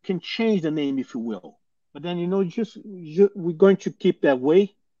can change the name if you will, but then, you know, we're going to keep that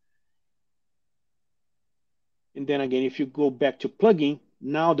way. And then again, if you go back to plugin,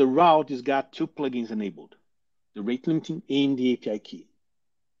 now the route has got two plugins enabled, the rate limiting and the API key.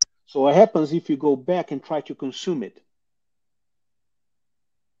 So what happens if you go back and try to consume it?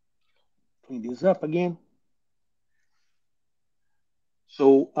 Clean this up again.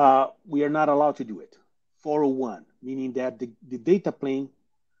 So we are not allowed to do it. 401, meaning that the data plane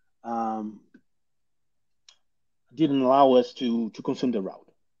didn't allow us to consume the route.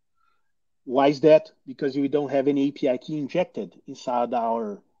 Why is that? Because we don't have any API key injected inside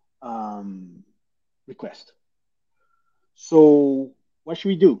our request. So what should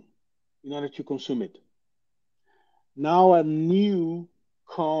we do in order to consume it? Now a new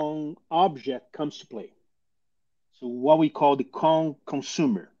Kong object comes to play. So what we call the Kong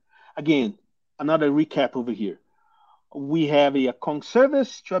consumer. Again, another recap over here. We have a Kong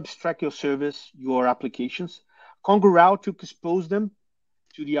service to abstract your service, your applications, Kong route to expose them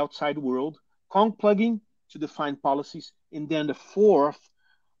to the outside world, Kong plugin to define policies, and then the fourth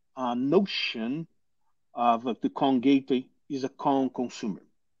notion of the Kong gateway is a Kong consumer.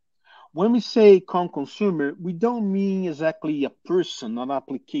 When we say Kong consumer, we don't mean exactly a person, an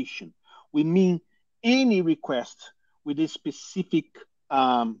application. We mean any request with a specific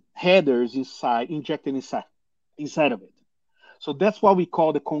headers injected inside of it. So that's what we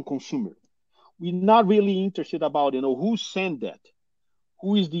call the Kong consumer. We're not really interested about, you know, who sent that,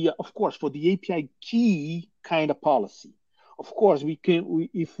 who is the, of course, for the API key kind of policy. Of course,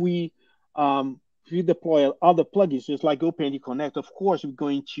 if we deploy other plugins, just like OpenID Connect, of course, we're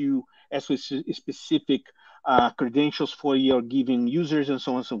going to ask for specific credentials for your given users and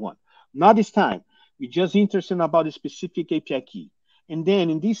so on and so on. Not this time. We're just interested about a specific API key. And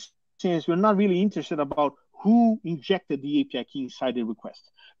then in this sense, we're not really interested about who injected the API key inside the request.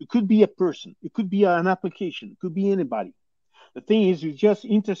 It could be a person. It could be an application. It could be anybody. The thing is, you're just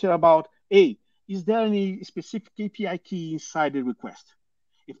interested about, hey, is there any specific API key inside the request?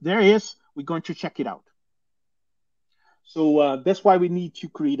 If there is, we're going to check it out. So that's why we need to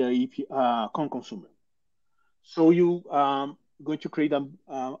create a Kong consumer. So you going to create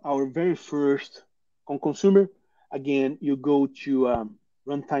our very first Kong consumer. Again, you go to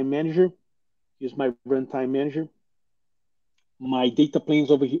runtime manager. Here's my runtime manager. My data planes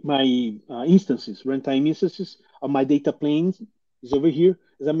over here, my instances, runtime instances of my data planes is over here.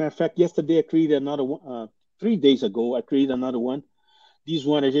 As a matter of fact, yesterday I created another one. 3 days ago, I created another one. This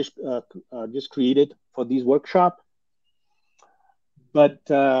one I just created for this workshop. But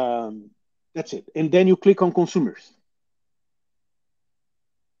that's it. And then you click on consumers.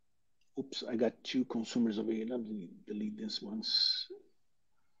 Oops, I got two consumers over here. Let me delete this ones.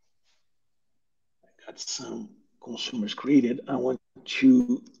 I got some consumers created. I want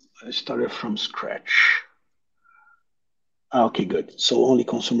to start it from scratch. Okay, good. So only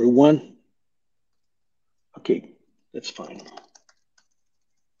consumer one. Okay, that's fine.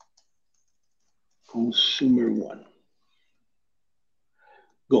 Consumer one.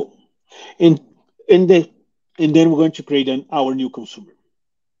 Go. And then we're going to create our new consumer.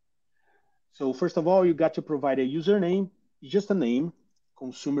 So first of all, you got to provide a username, just a name.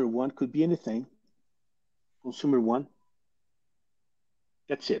 Consumer one could be anything. Consumer one.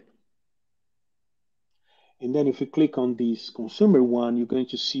 That's it. And then if you click on this consumer one, you're going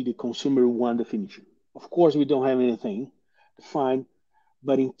to see the consumer one definition. Of course, we don't have anything defined,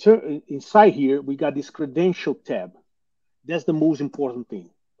 but inside here, we got this credential tab. That's the most important thing.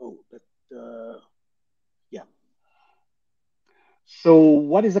 Yeah. So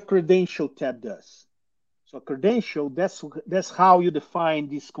what is a credential tab does? So a credential, that's how you define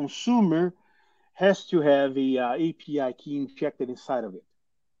this consumer has to have a API key injected inside of it.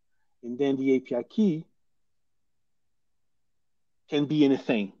 And then the API key can be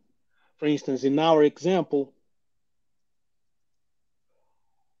anything. For instance, in our example,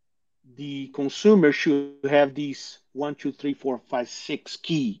 the consumer should have these 1, 2, 3, 4, 5, 6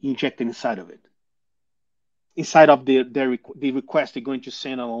 key injected inside of it. inside of the request they're going to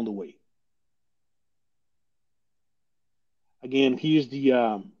send along the way. Again, here's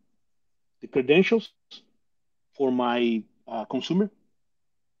the credentials for my consumer.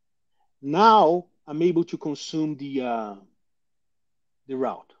 Now I'm able to consume the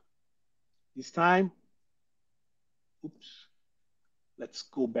route. This time, oops, let's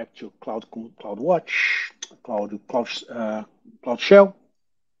go back to CloudWatch, Cloud Shell.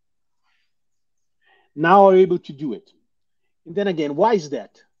 Now I'm able to do it. And then again, why is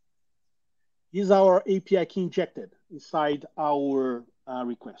that? Is our API key injected inside our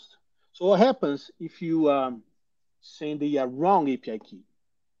request? So what happens if you send the wrong API key?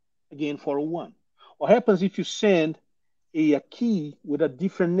 Again, 401. What happens if you send a key with a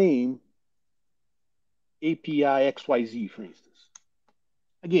different name, API XYZ, for instance?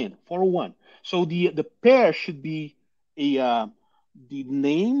 Again, 401. So the pair should be the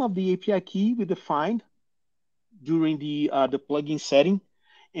name of the API key we defined during the plugin setting,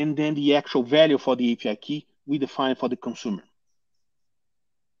 and then the actual value for the API key we define for the consumer.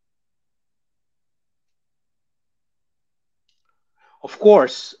 Of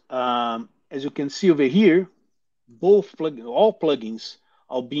course, as you can see over here, all plugins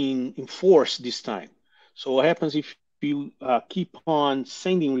are being enforced this time. So what happens if you keep on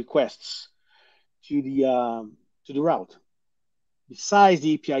sending requests to the route? Besides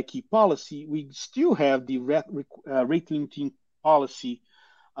the API key policy, we still have the rate limiting policy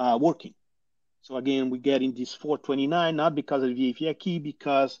working. So again, we're getting this 429, not because of the API key,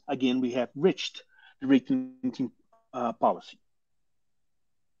 because again, we have reached the rate limiting policy.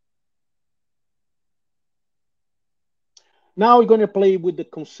 Now we're going to play with the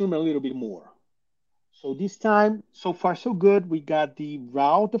consumer a little bit more. So this time, so far so good. We got the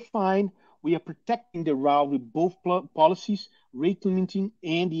route defined. We are protecting the route with both policies, rate limiting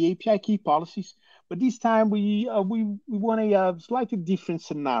and the API key policies. But this time we want a slightly different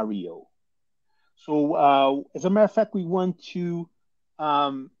scenario. So as a matter of fact, we want to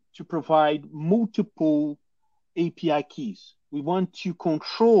provide multiple API keys. We want to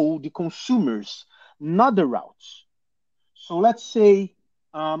control the consumers, not the routes. So let's say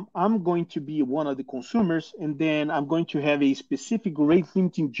I'm going to be one of the consumers, and then I'm going to have a specific rate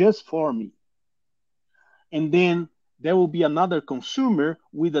limiting just for me. And then there will be another consumer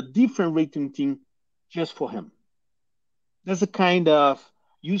with a different rate limiting just for him. That's the kind of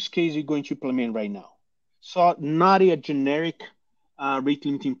use case you're going to implement right now. So not a generic rate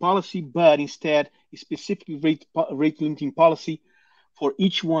limiting policy, but instead a specific rate limiting policy for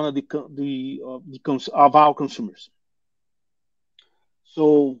each one of our consumers.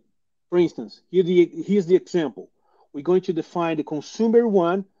 So, for instance, here's the example. We're going to define the consumer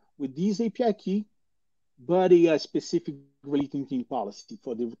one with this API key, but a specific rate limiting policy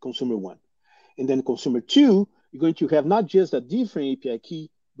for the consumer one. And then consumer two, you're going to have not just a different API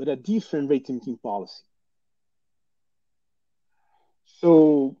key, but a different rate limiting policy.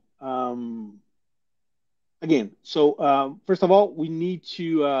 So again, first of all, we need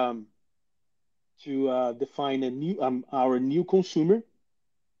to define a new our new consumer.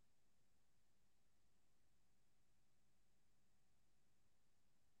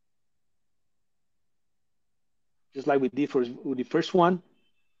 Just like we did with the first one.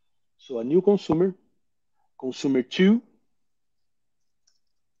 So a new consumer, consumer two.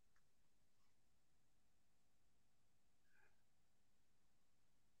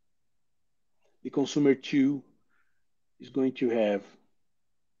 The consumer two is going to have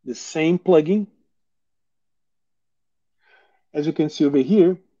the same plugin. As you can see over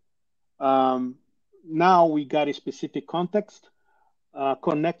here, now we got a specific context.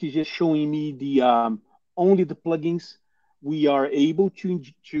 Konnect is just showing me the only the plugins we are able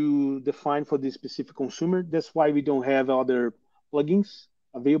to define for this specific consumer. That's why we don't have other plugins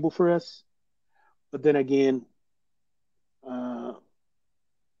available for us. But then again,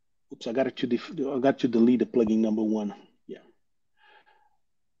 oops, I got to delete the plugin number one. Yeah.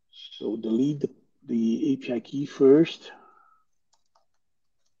 So delete the API key first.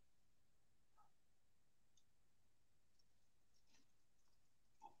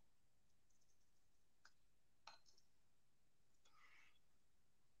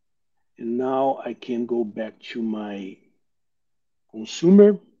 And now I can go back to my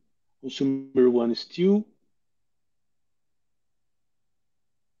consumer. Consumer one is two.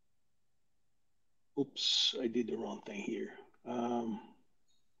 Oops, I did the wrong thing here.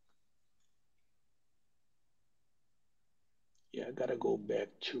 Yeah, I gotta go back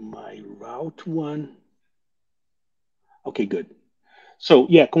to my route one. Okay, good. So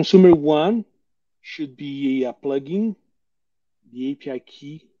yeah, consumer one should be a plugin. The API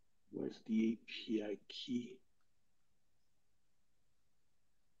key. Where's the API key?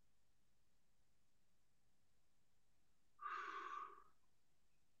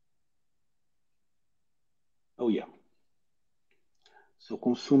 Oh yeah. So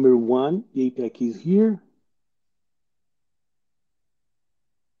consumer one, the API key is here.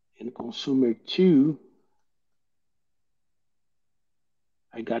 And consumer two,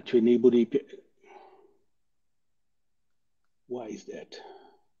 I got to enable the API. Why is that?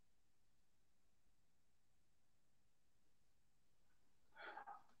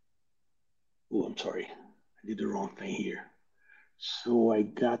 Oh, I'm sorry. I did the wrong thing here. So I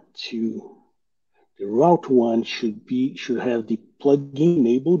got to, the route one should have the plugin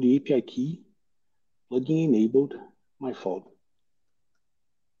enabled, the API key, plugin enabled, my fault.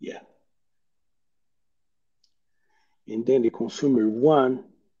 Yeah. And then the consumer one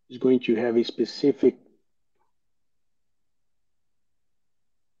is going to have a specific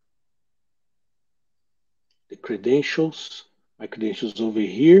the credentials, my credentials over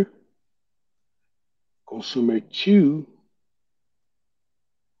here. Consumer two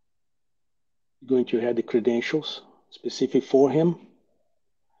is going to have the credentials specific for him.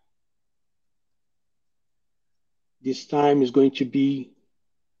 This time is going to be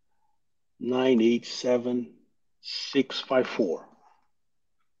 987654.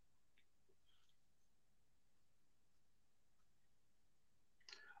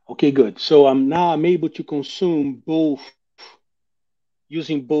 Okay, good. So now I'm able to consume both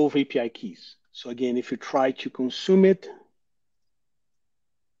using both API keys. So again, if you try to consume it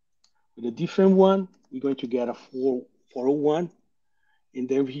with a different one, we're going to get a 401. And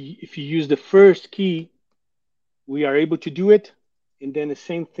then if you use the first key, we are able to do it. And then the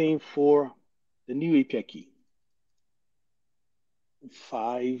same thing for the new API key,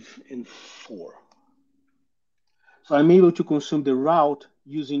 5 and 4. So I'm able to consume the route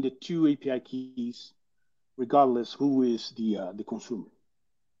using the two API keys, regardless who is the consumer.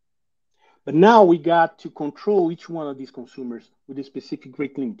 But now we got to control each one of these consumers with a specific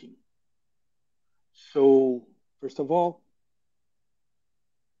rate limiting. So first of all,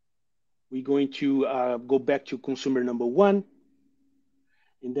 we're going to go back to consumer number one.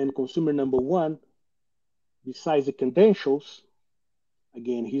 And then consumer number one, besides the credentials,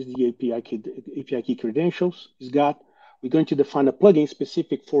 again, here's the API key credentials we're going to define a plugin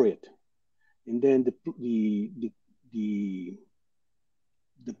specific for it. And then the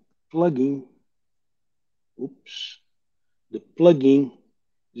plugin, the plugin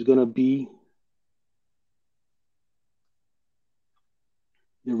is going to be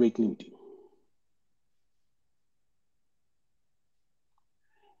the rate limiting.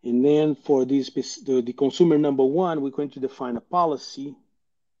 And then for the consumer number one, we're going to define a policy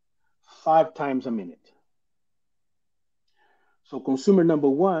 5 times a minute. So consumer number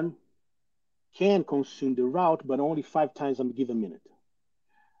one can consume the route, but only 5 times a given minute.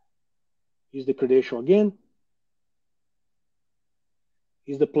 Here's the credential again.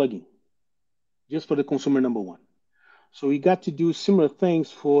 Here's the plugin, just for the consumer number one. So we got to do similar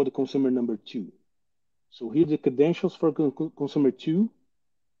things for the consumer number two. So here's the credentials for consumer two.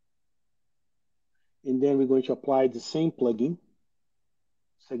 And then we're going to apply the same plugin,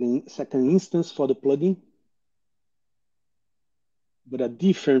 second instance for the plugin, but a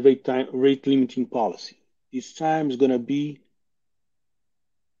different rate limiting policy. This time is going to be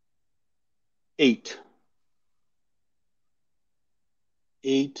 8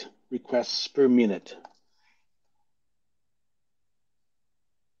 requests per minute.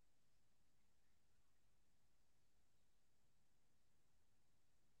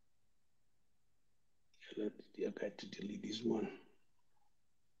 I've got to delete this one.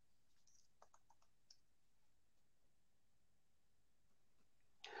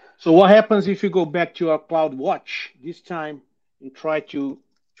 So what happens if you go back to our CloudWatch this time and try to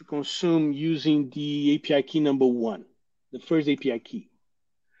consume using the API key number one, the first API key?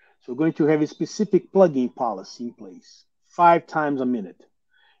 So we're going to have a specific plugin policy in place, 5 times a minute.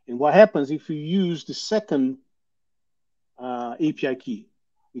 And what happens if you use the second API key?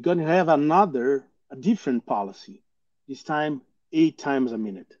 We're going to have a different policy, this time 8 times a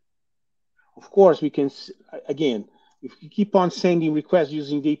minute. Of course, we can, again, if you keep on sending requests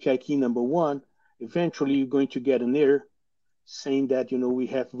using the API key number one, eventually you're going to get an error saying that we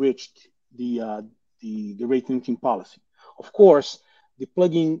have reached the rate limiting policy. Of course, the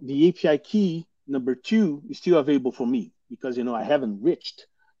API key number two is still available for me because I haven't reached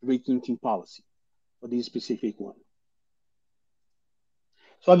the rate limiting policy for this specific one.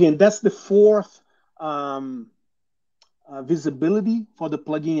 So again, that's the fourth visibility for the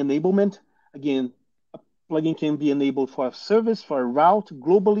plugin enablement. Again, a plugin can be enabled for a service, for a route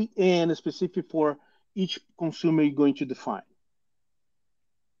globally, and specific for each consumer you're going to define.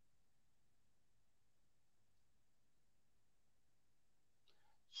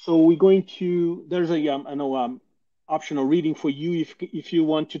 So we're going to, there's a optional reading for you if you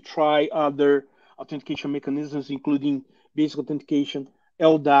want to try other authentication mechanisms, including basic authentication,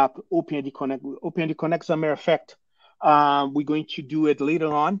 LDAP, OpenID Connect. OpenID Connect, as a matter of fact, we're going to do it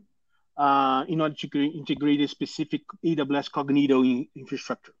later on in order to integrate a specific AWS Cognito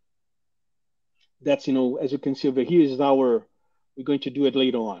infrastructure. That's, as you can see over here, we're going to do it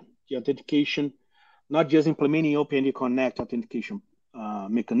later on. The authentication, not just implementing OpenID Connect authentication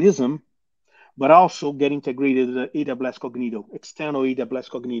mechanism, but also get integrated the AWS Cognito, external AWS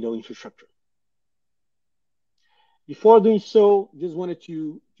Cognito infrastructure. Before doing so, just wanted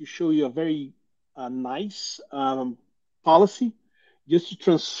to show you a very nice policy, just to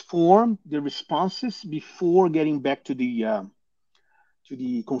transform the responses before getting back to the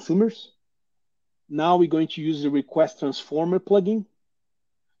consumers. Now we're going to use the request transformer plugin.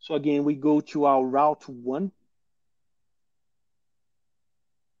 So again, we go to our route 1.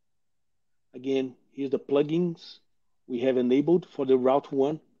 Again, here's the plugins we have enabled for the route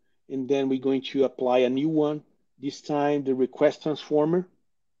 1. And then we're going to apply a new one, this time the request transformer.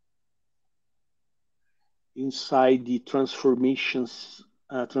 Inside the transformations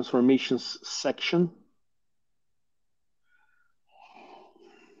section,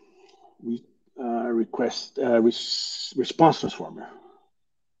 we response transformer.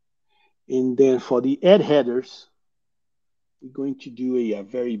 And then for the add headers, we're going to do a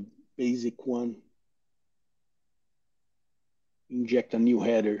very basic one. Inject a new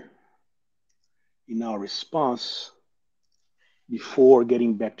header in our response before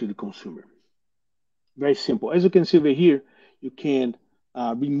getting back to the consumer. Very simple. As you can see over here, you can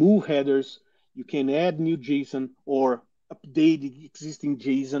remove headers, you can add new JSON or update the existing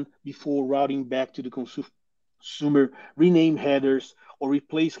JSON before routing back to the consumer, rename headers or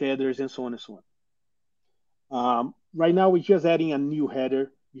replace headers, and so on and so on. Right now, we're just adding a new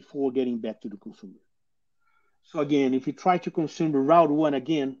header before getting back to the consumer. So again, if you try to consume route 1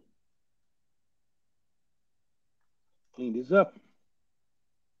 again, clean this up.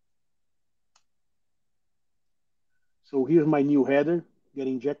 So here's my new header get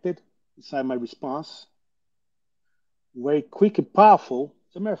injected inside my response. Very quick and powerful.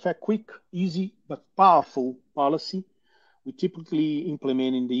 As a matter of fact, quick, easy, but powerful policy we typically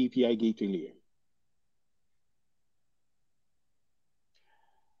implement in the API gateway layer.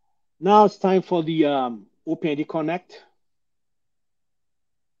 Now it's time for the OpenID Connect.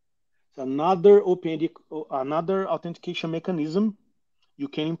 It's another another authentication mechanism you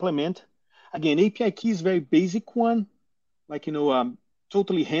can implement. Again, API key is very basic one, like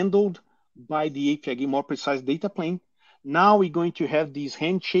totally handled by the API, more precise data plane. Now we're going to have this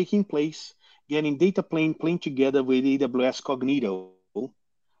handshake in place, getting data plane together with AWS Cognito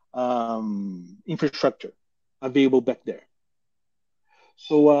infrastructure available back there.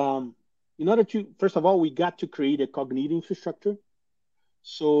 So in order to, first of all, we got to create a Cognito infrastructure.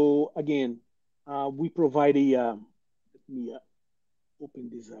 So again, we provide a, let me open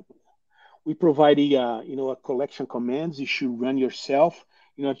this up. We provide a collection commands you should run yourself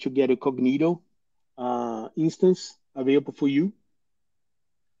in order to get a Cognito instance available for you.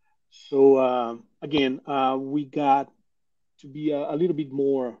 So again, we got to be a little bit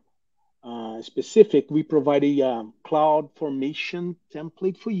more specific. We provide a cloud formation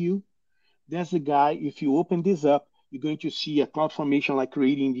template for you. That's the guy. If you open this up, you're going to see a cloud formation like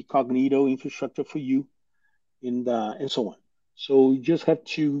creating the Cognito infrastructure for you, and so on. So you just have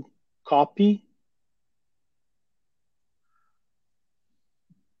to copy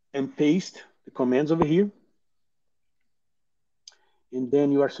and paste the commands over here. And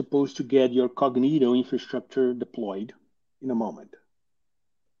then you are supposed to get your Cognito infrastructure deployed in a moment.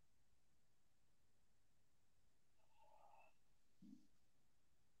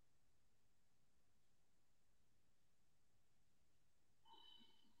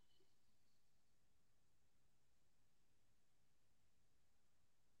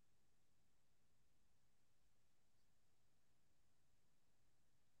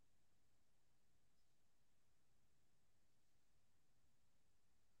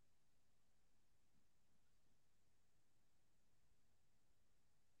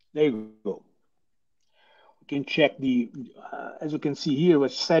 There you go. We can check as you can see here, we're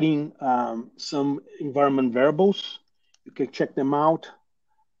setting some environment variables. You can check them out.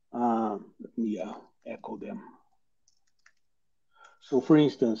 Let me echo them. So for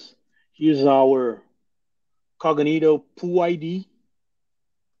instance, here's our Cognito pool ID.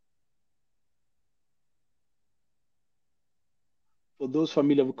 For those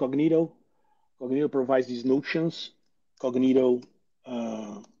familiar with Cognito, Cognito provides these notions, Cognito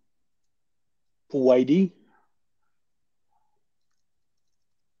pool ID.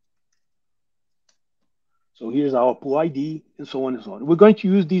 So here's our pool ID and so on and so on. We're going to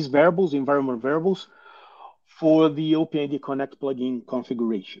use these variables, environment variables, for the OpenID Connect plugin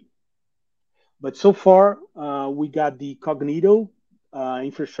configuration. But so far, we got the Cognito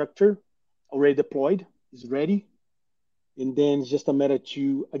infrastructure already deployed, is ready. And then it's just a matter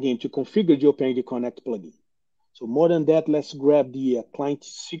to, again, to configure the OpenID Connect plugin. So more than that, let's grab the client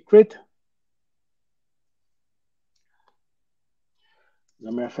secret. As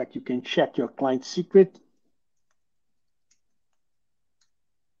a matter of fact, you can check your client secret.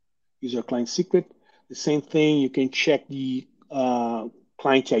 Use your client secret. The same thing, you can check the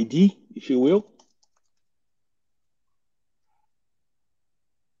client ID, if you will.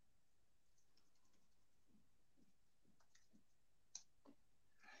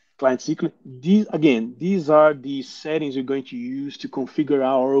 Client secret. These are the settings we're going to use to configure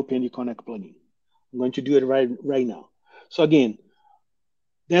our OpenID Connect plugin. I'm going to do it right now. So again,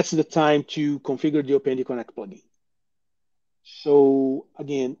 that's the time to configure the OpenID Connect plugin. So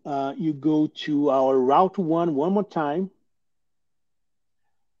again, you go to our route one more time.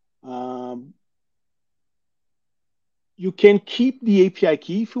 You can keep the API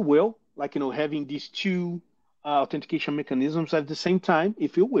key, if you will, like having these two authentication mechanisms at the same time,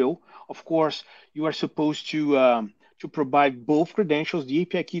 if you will. Of course, you are supposed to provide both credentials, the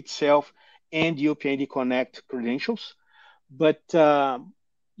API key itself and the OpenID Connect credentials. But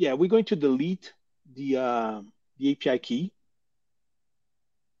yeah, we're going to delete the API key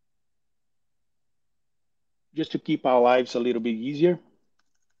just to keep our lives a little bit easier.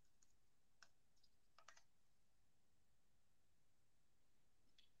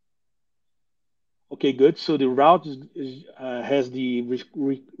 Okay, good. So the route has the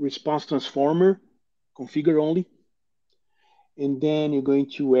response transformer configure only. And then you're going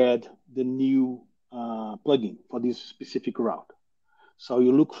to add the new plugin for this specific route. So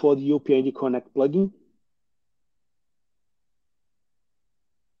you look for the OpenID Connect plugin.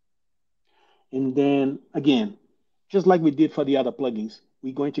 And then again, just like we did for the other plugins,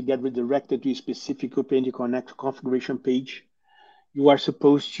 we're going to get redirected to a specific OpenID Connect configuration page. You are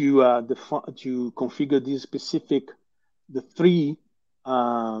supposed to configure the three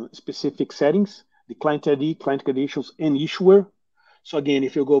specific settings: the client ID, client credentials, and issuer. So again,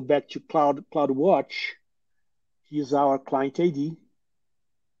 if you go back to CloudWatch, here's our client ID.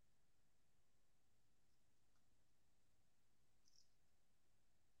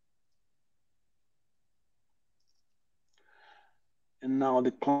 And now the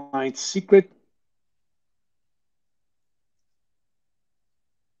client secret.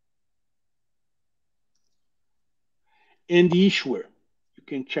 And the issuer. You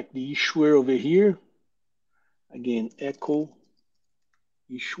can check the issuer over here. Again, echo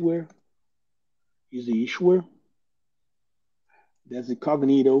issuer is the issuer. That's the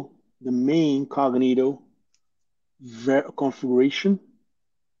Cognito, the main Cognito configuration.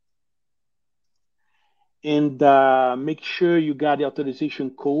 And make sure you got the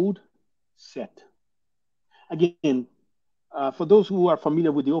authorization code set. Again, for those who are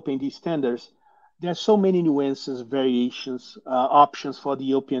familiar with the OpenID standards, there are so many nuances, variations, options for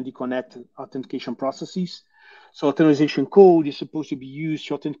the OpenID Connect authentication processes. So authorization code is supposed to be used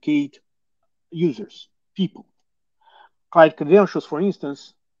to authenticate users, people. Client credentials, for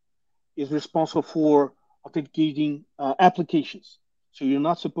instance, is responsible for authenticating applications. So you're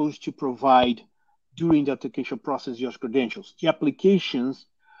not supposed to provide during the authentication process your credentials. The applications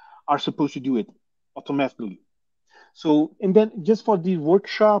are supposed to do it automatically. So, and then just for the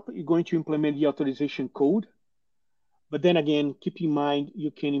workshop, you're going to implement the authorization code. But then again, keep in mind,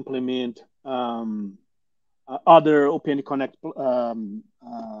 you can implement other OpenID Connect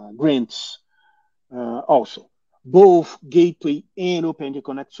grants also. Both Gateway and OpenID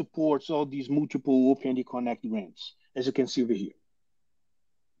Connect supports all these multiple OpenID Connect grants, as you can see over here.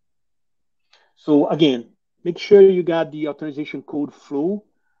 So again, make sure you got the authorization code flow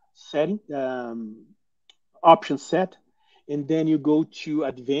setting, option set, and then you go to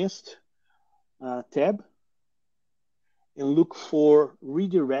advanced tab and look for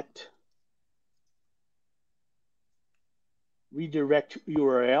redirect URI,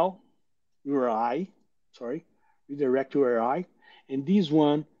 redirect URI. And this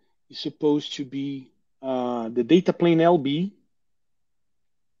one is supposed to be the data plane LB,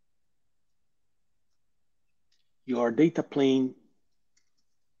 your data plane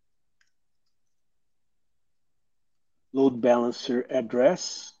load balancer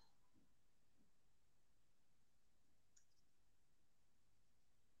address.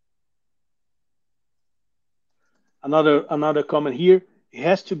 Another comment here, it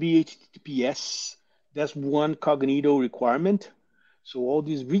has to be HTTPS. That's one Cognito requirement. So all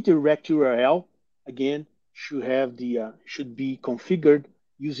these redirect URL, again, should be configured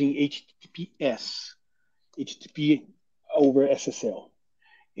using HTTP over SSL,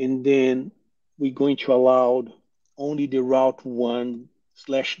 and then we're going to allow only the route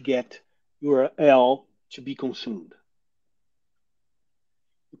 1/get URL to be consumed.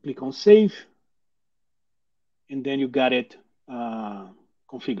 You click on save, and then you got it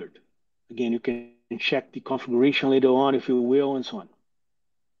configured. Again, you can check the configuration later on if you will, and so on.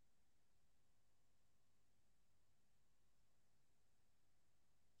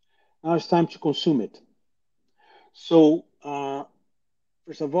 Now it's time to consume it. So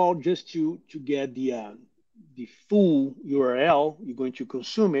first of all, just to get the full URL, you're going to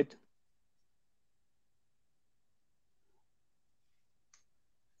consume it.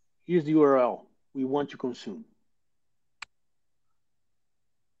 Here's the URL we want to consume.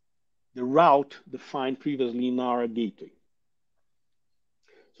 The route defined previously in our gateway.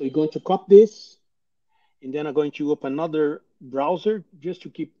 So you're going to copy this, and then I'm going to open another browser just to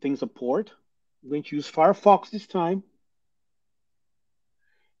keep things apart. I'm going to use Firefox this time.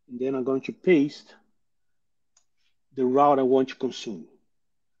 And then I'm going to paste the route I want to consume.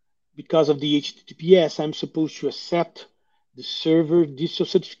 Because of the HTTPS, I'm supposed to accept the server distro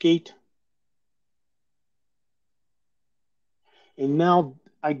certificate. And now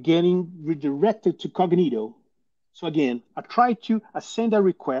I'm getting redirected to Cognito. So again, I send a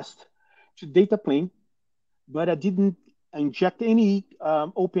request to data plane, but I didn't inject any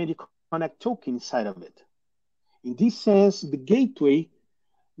OpenID Konnect token inside of it. In this sense, the gateway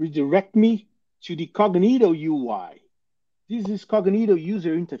redirect me to the Cognito UI. This is Cognito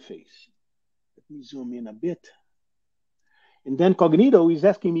user interface. Let me zoom in a bit. And then Cognito is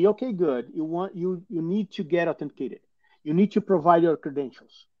asking me, okay, good. You need to get authenticated. You need to provide your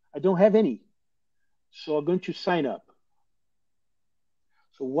credentials. I don't have any. So I'm going to sign up.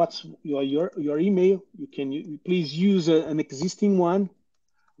 So what's your email? You please use an existing one.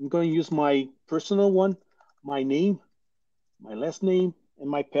 I'm going to use my personal one, my name, my last name, and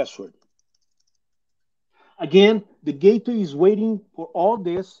my password. Again, the gateway is waiting for all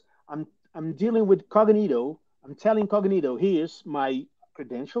this. I'm dealing with Cognito. I'm telling Cognito, here's my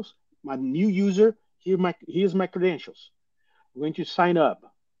credentials, my new user, here's my credentials. I'm going to sign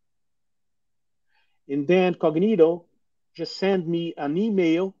up. And then Cognito just send me an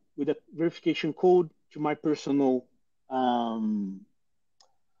email with a verification code to my personal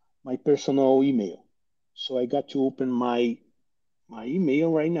email. So I got to open my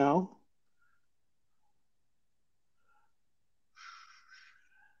email right now.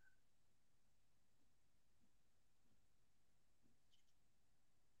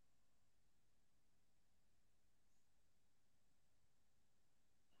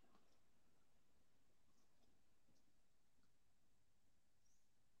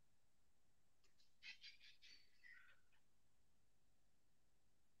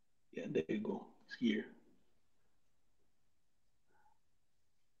 Yeah, there you go. It's here.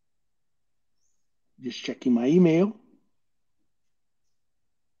 Just checking my email.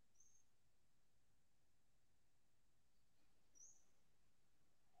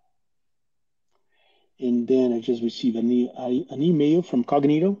 And then I just received an email from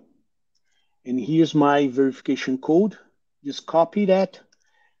Cognito. And here's my verification code. Just copy that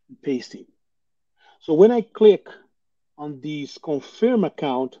and paste it. So when I click on this confirm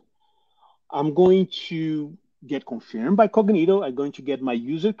account, I'm going to get confirmed by Cognito. I'm going to get my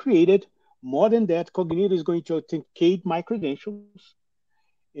user created. More than that, Cognito is going to authenticate my credentials.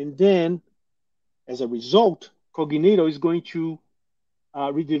 And then, as a result, Cognito is going to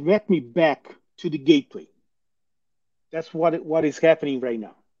redirect me back to the gateway. That's what is happening right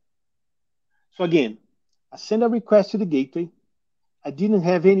now. So again, I send a request to the gateway. I didn't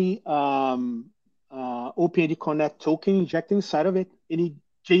have any OpenID Connect token injected inside of it, any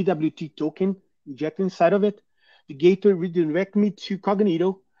JWT token injected inside of it. The gateway redirect me to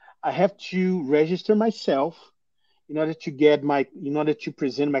Cognito. I have to register myself in order to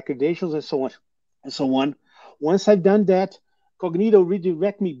present my credentials and so on and so on. Once I've done that, Cognito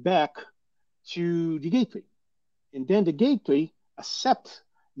redirect me back to the gateway. And then the gateway accepts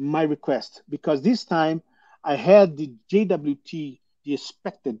my request because this time I had the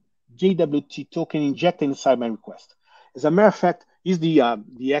expected JWT token injected inside my request. As a matter of fact, is the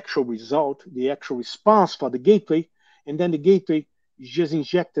actual result, the actual response for the gateway, and then the gateway just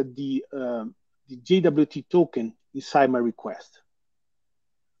injected the JWT token inside my request.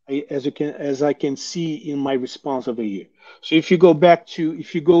 As I can see in my response over here. So if you go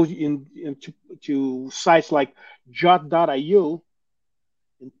into sites like jot.io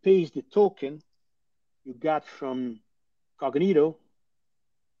and paste the token you got from Cognito,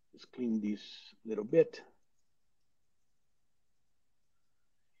 let's clean this a little bit.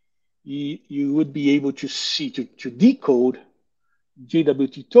 you would be able to see, to decode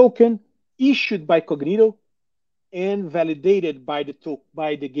JWT token issued by Cognito and validated by the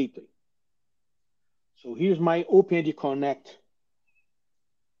gateway. So here's my OpenID Connect,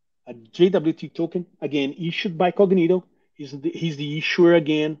 a JWT token, again, issued by Cognito. He's the issuer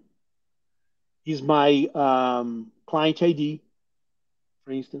again. He's my client ID,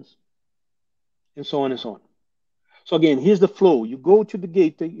 for instance, and so on and so on. So again, here's the flow. You go to the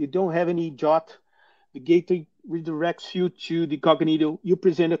gateway, you don't have any JOT. The gateway redirects you to the Cognito. You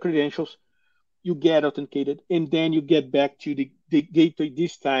present the credentials, you get authenticated, and then you get back to the gateway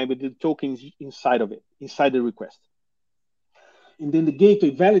this time with the tokens inside of it, inside the request. And then the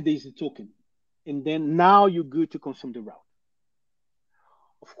gateway validates the token. And then now you're good to consume the route.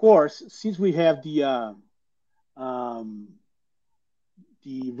 Of course, since we have the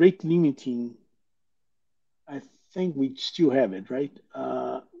rate limiting, I think we still have it, right?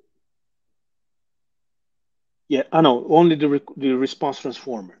 Yeah, I know, only the response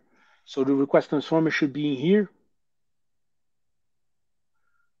transformer. So the request transformer should be in here.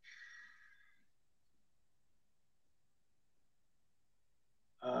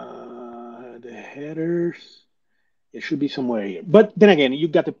 The headers, it should be somewhere here. But then again, you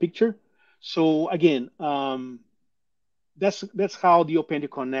got the picture. So again, that's how the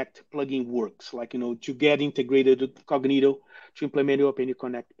OpenID Connect plugin works. Like, to get integrated with Cognito to implement the OpenID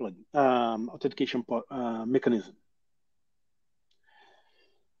Connect plugin authentication mechanism.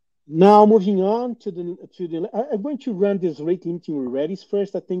 Now moving on to I'm going to run this rate limiting Redis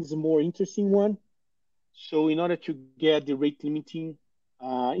first. I think it's a more interesting one. So in order to get the rate limiting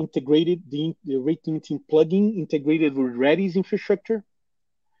integrated, the rate limiting plugin integrated with Redis infrastructure.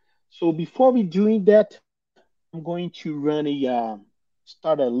 So before we doing that, I'm going to run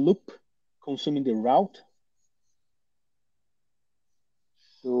start a loop consuming the route.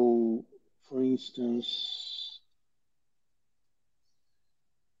 So for instance,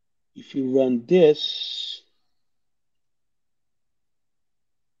 if you run this,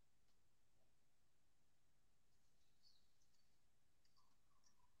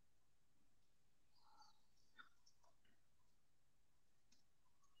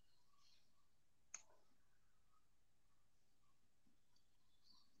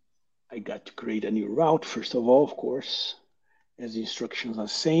 I got to create a new route, first of all, of course, as the instructions are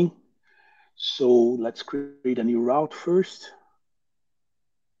saying. So let's create a new route first.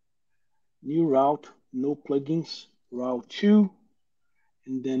 New route, no plugins, route 2,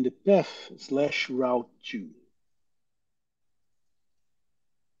 and then the path / route 2.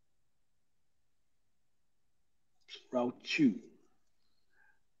 Route 2.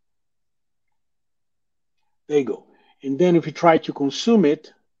 There you go. And then if you try to consume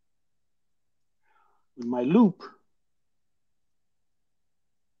it with my loop,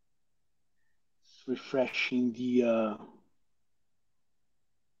 it's refreshing the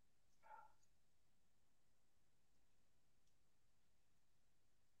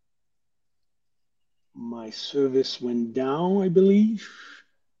my service went down, I believe.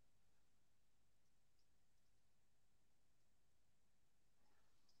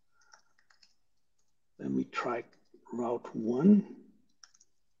 Let me try route 1.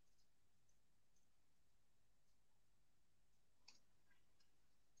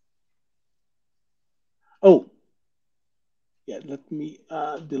 Oh, yeah, let me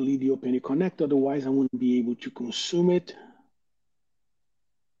delete the OpenID Connect, otherwise I wouldn't be able to consume it.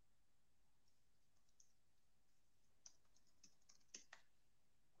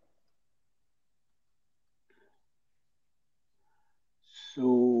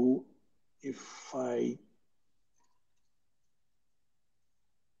 So if I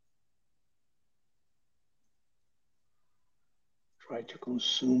try to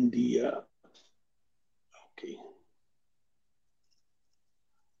consume the, okay.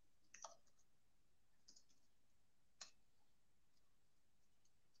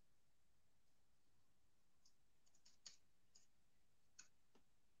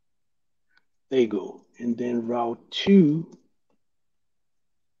 There you go. And then route 2.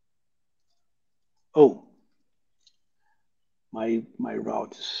 Oh, my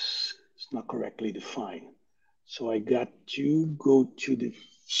route is not correctly defined. So I got to go to the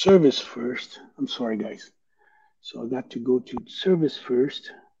service first. I'm sorry, guys. So I got to go to service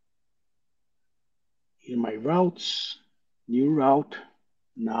first. In my routes, new route,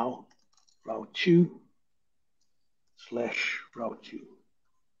 now route 2 / route 2.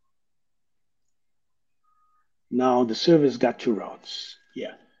 Now the service got 2 routes.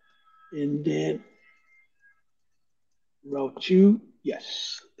 Yeah. And then route 2,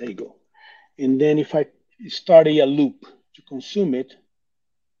 yes, there you go. And then if I start a loop to consume it,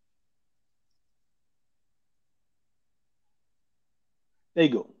 There you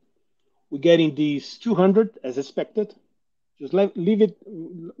go. We're getting these 200 as expected. Just leave it,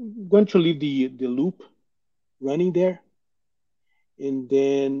 going to leave the loop running there. And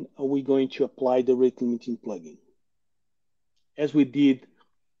then we're going to apply the rate limiting plugin as we did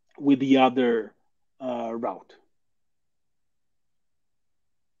with the other route.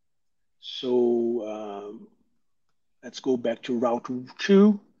 So let's go back to route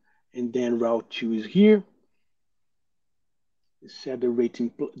 2, and then route 2 is here. Set the rate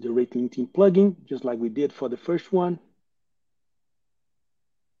limiting plugin just like we did for the first one.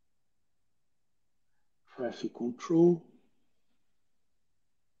 Traffic control.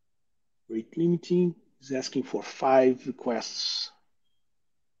 Rate limiting is asking for 5 requests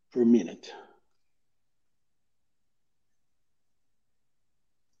per minute.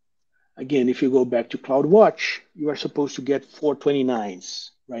 Again, if you go back to CloudWatch, you are supposed to get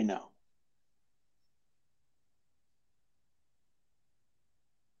 429s right now.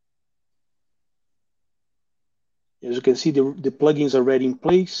 As you can see, the plugins are already in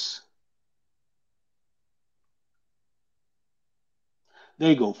place. There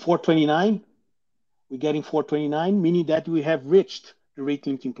you go, 429. We're getting 429, meaning that we have reached the rate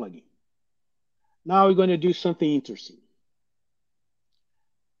limiting plugin. Now we're going to do something interesting.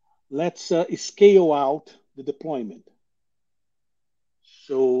 Let's scale out the deployment.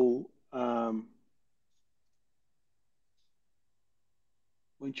 So I'm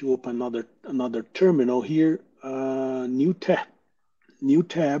going to open another terminal here. New tab.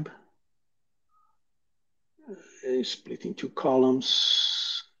 Split into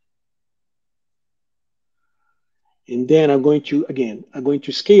columns. And then I'm going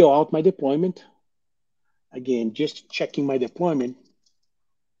to scale out my deployment. Again, just checking my deployment.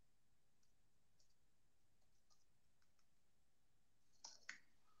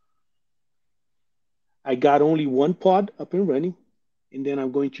 I got only 1 pod up and running, and then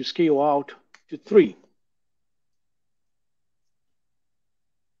I'm going to scale out to 3.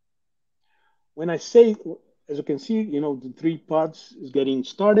 When I say, as you can see, the 3 pods is getting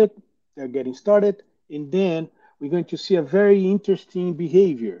started. They're getting started, and then we're going to see a very interesting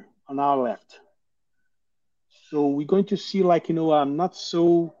behavior on our left. So we're going to see not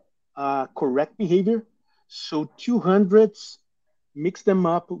so correct behavior. So 200s, mix them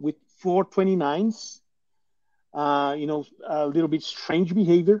up with 429s. A little bit strange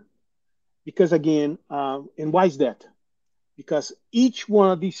behavior, because again, and why is that? Because each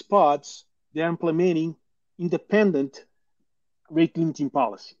one of these pods, they're implementing independent rate limiting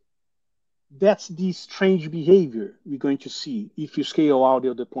policy. That's the strange behavior we're going to see if you scale out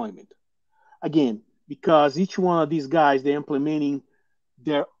your deployment. Again, because each one of these guys, they're implementing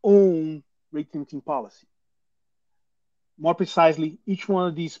their own rate limiting policy. More precisely, each one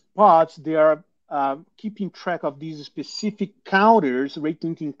of these pods, they are keeping track of these specific counters, rate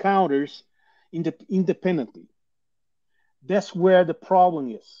limiting counters, independently. That's where the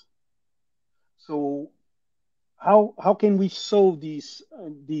problem is. So how can we solve these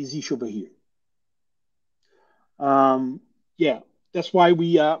issue over here? Yeah, that's why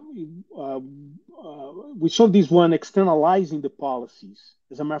we solve this one, externalizing the policies.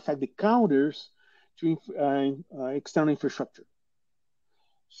 As a matter of fact, the counters to external infrastructure.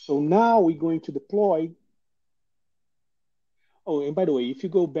 So now we're going to deploy. Oh, and by the way, if you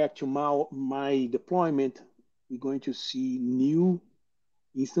go back to my deployment, we're going to see new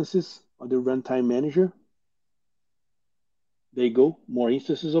instances of the runtime manager. There you go, more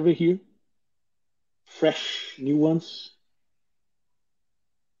instances over here, fresh new ones.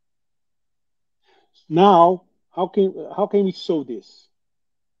 Now, how can we solve this?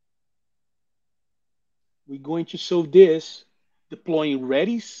 We're going to solve this deploying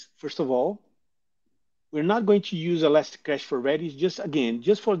Redis, first of all. We're not going to use Elastic Cache for Redis,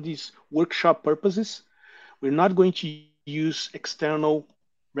 just for these workshop purposes. We're not going to use external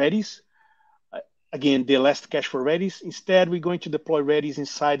Redis. Again, the Elastic Cache for Redis. Instead, we're going to deploy Redis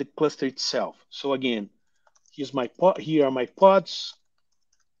inside the cluster itself. So again, here are my pods.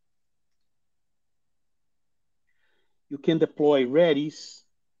 You can deploy Redis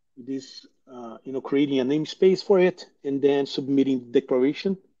with this, creating a namespace for it, and then submitting the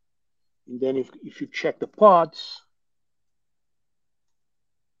declaration. And then if you check the pods,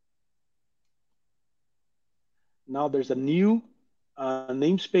 now there's a new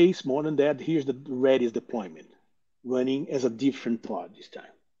namespace. More than that, here's the Redis deployment running as a different pod this time.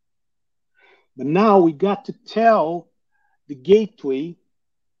 But now we got to tell the gateway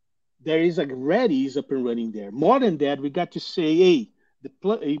there is a Redis up and running there. More than that, we got to say, hey, the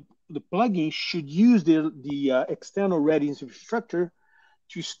plugin should use the external Redis infrastructure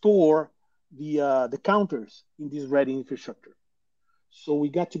to store the counters in this Redis infrastructure. So we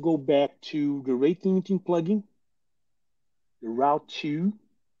got to go back to the rate limiting plugin, the route 2,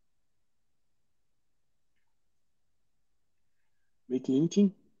 rate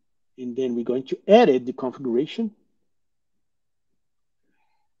limiting, and then we're going to edit the configuration.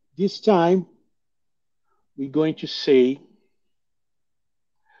 This time, we're going to say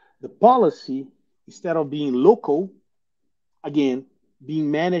the policy, instead of being local, again,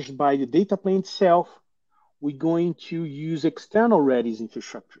 being managed by the data plane itself, we're going to use external Redis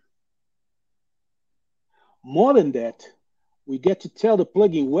infrastructure. More than that, we get to tell the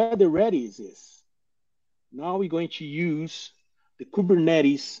plugin where the Redis is. Now we're going to use the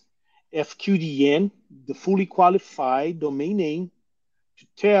Kubernetes FQDN, the fully qualified domain name, to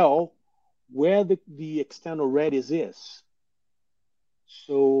tell where the external Redis is.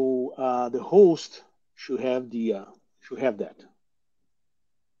 So the host should have that.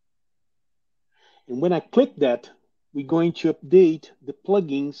 And when I click that, we're going to update the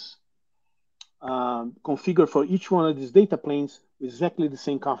plugins configured for each one of these data planes with exactly the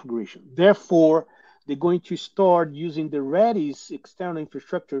same configuration. Therefore, they're going to start using the Redis external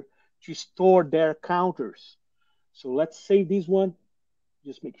infrastructure to store their counters. So let's save this one.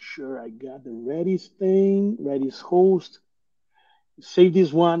 Just make sure I got the Redis thing, Redis host. Save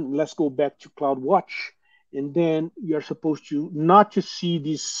this one. Let's go back to CloudWatch. And then you're supposed to not to see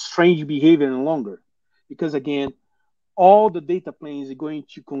this strange behavior any longer. Because again, all the data planes are going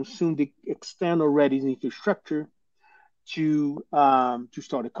to consume the external Redis infrastructure to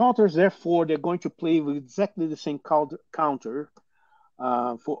store the counters. Therefore, they're going to play with exactly the same counter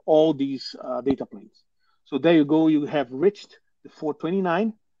for all these data planes. So there you go. You have reached the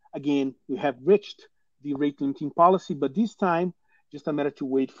 429. Again, we have reached the rate limiting policy, but this time, just a matter to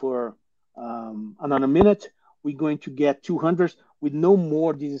wait for another minute. We're going to get 200 with no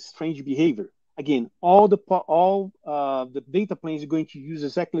more this strange behavior. Again, all the data planes are going to use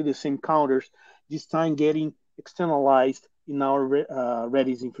exactly the same counters, this time getting externalized in our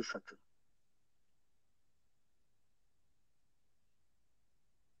Redis infrastructure.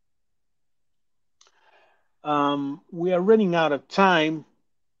 We are running out of time.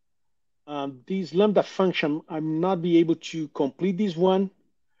 This Lambda function, I'm not be able to complete this one.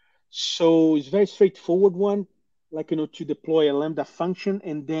 So it's very straightforward one, like, to deploy a Lambda function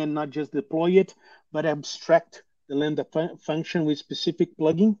and then not just deploy it, but abstract the Lambda function with specific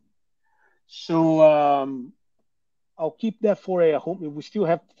plugin. So I'll keep that for a home. We still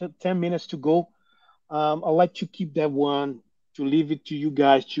have 10 minutes to go. I'd like to keep that one to leave it to you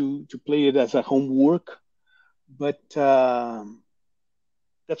guys to play it as a homework. But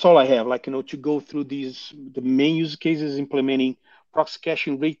that's all I have. Like, to go through the main use cases implementing proxy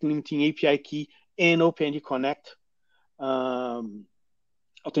caching, rate limiting, API key, and OpenID Connect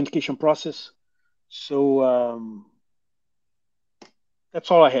authentication process. So that's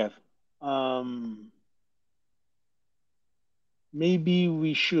all I have. Maybe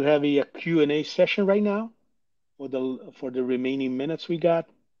we should have a Q&A session right now for the remaining minutes we got.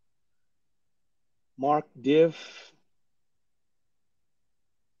 Mark, Div.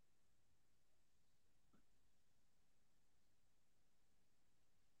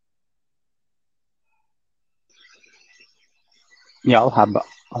 Yeah, I'll have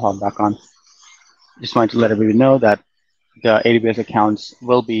back on. Just wanted to let everybody know that the AWS accounts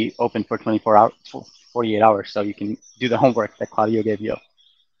will be open for 24 hours, 48 hours, so you can do the homework that Claudio gave you.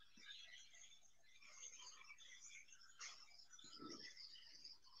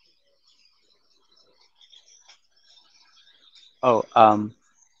 Oh,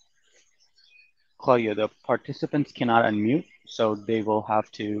 Claudio, the participants cannot unmute, so they will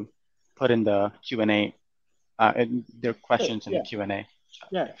have to put in the Q&A, their questions in the Q&A.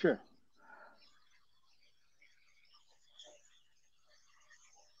 Yeah, sure.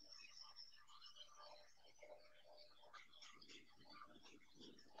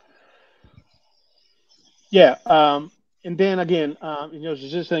 Yeah. And then again,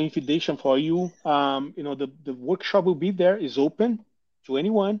 just an invitation for you. The workshop will be there, is open to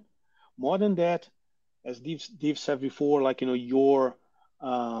anyone. More than that, as Dave said before, like, your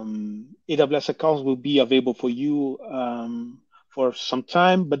AWS accounts will be available for you for some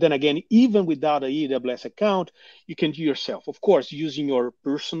time. But then again, even without an AWS account, you can do yourself. Of course, using your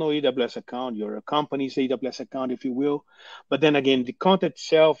personal AWS account, your company's AWS account, if you will. But then again, the content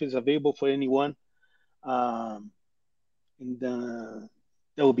itself is available for anyone. And that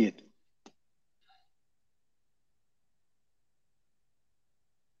will be it.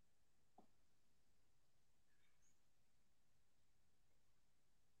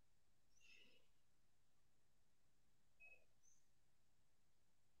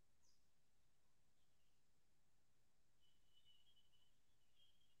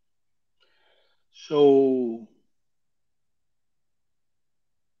 So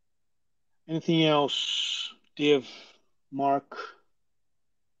anything else, Div, Mark?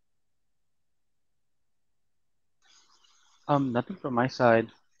 Nothing from my side.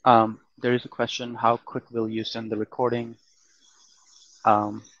 There is a question, how quick will you send the recording?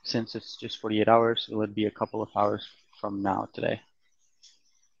 Since it's just 48 hours, will it be a couple of hours from now today?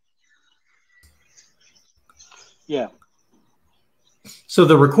 Yeah. So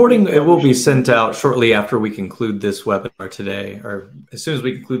the recording, it will be sent out shortly after we conclude this webinar today, or as soon as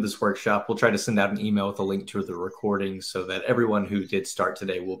we conclude this workshop. We'll try to send out an email with a link to the recording so that everyone who did start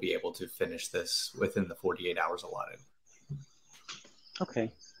today will be able to finish this within the 48 hours allotted.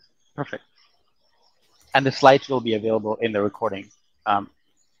 Okay, perfect. And the slides will be available in the recording,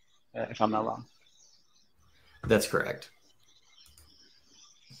 if I'm not wrong. That's correct.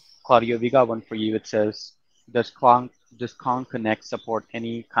 Claudio, we got one for you. It says, does Konnect support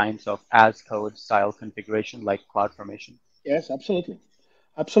any kinds of as code style configuration like CloudFormation? Yes, absolutely.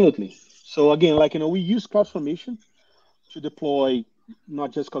 Absolutely. So again, like, we use CloudFormation to deploy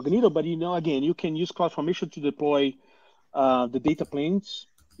not just Cognito, but, again, you can use CloudFormation to deploy the data planes,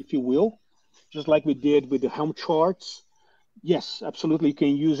 if you will, just like we did with the Helm charts. Yes, absolutely. You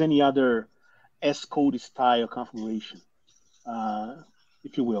can use any other S code style configuration,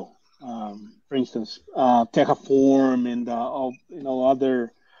 if you will. For instance, Terraform and all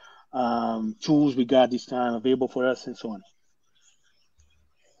other tools we got this time available for us, and so on.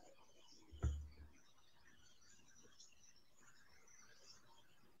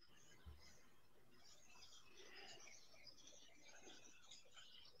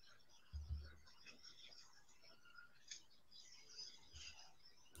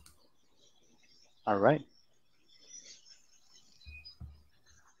 All right.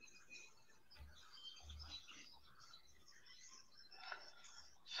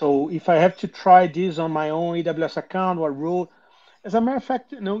 So if I have to try this on my own AWS account or rule, as a matter of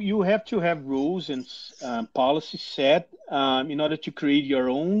fact, you have to have rules and policies set in order to create your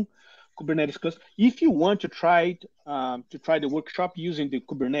own Kubernetes cluster. If you want to try it, to try the workshop using the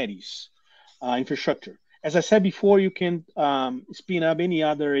Kubernetes infrastructure. As I said before, you can spin up any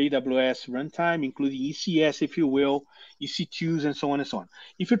other AWS runtime, including ECS, if you will, EC2s, and so on and so on.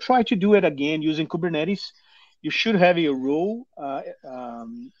 If you try to do it again using Kubernetes, you should have a role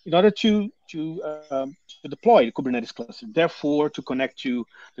in order to deploy the Kubernetes cluster, therefore to connect to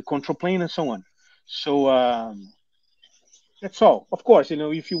the control plane and so on. So that's all. Of course,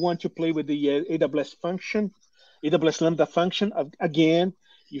 if you want to play with the AWS function, AWS Lambda function, again,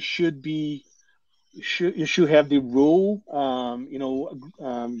 you should have the role,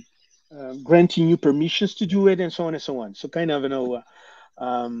 granting you permissions to do it, and so on and so on. So kind of,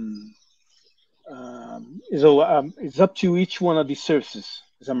 it's up to each one of these services,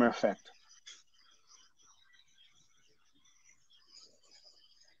 as a matter of fact.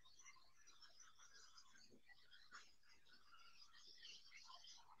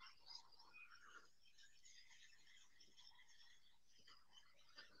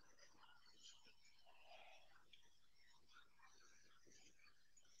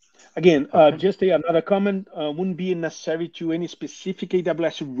 Again, Okay. just another comment, wouldn't be necessary to any specific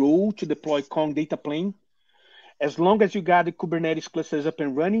AWS role to deploy Kong data plane. As long as you got the Kubernetes clusters up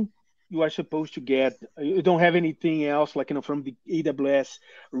and running, you are supposed to get, you don't have anything else, like, from the AWS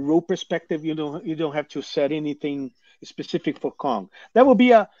role perspective, you don't have to set anything specific for Kong. That will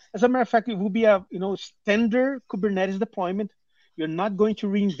be as a matter of fact, it will be a, standard Kubernetes deployment. You're not going to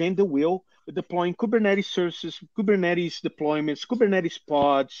reinvent the wheel. We're deploying Kubernetes services, Kubernetes deployments, Kubernetes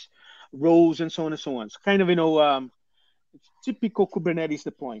pods, roles, and so on and so on. It's kind of, typical Kubernetes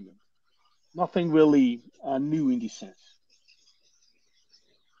deployment. Nothing really new in this sense.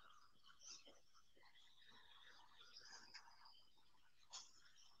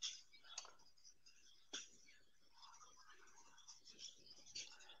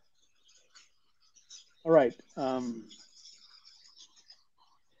 All right.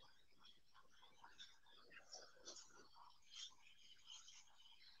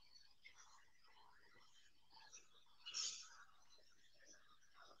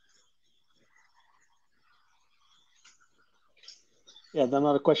 Yeah,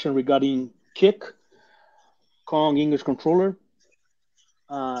 another question regarding Kick, Kong English controller.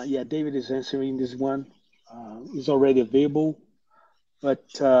 Yeah, David is answering this one. It's already available, but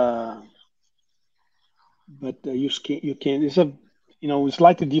you can. It's a it's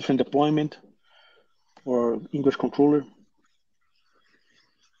like a different deployment for English controller.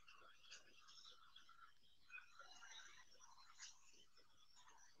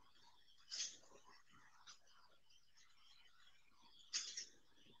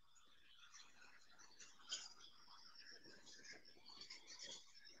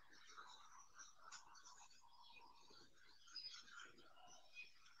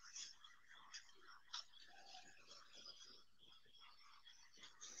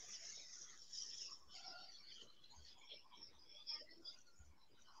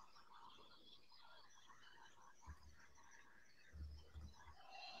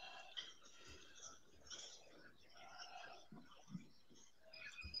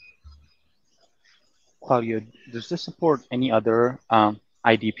 Claudio, does this support any other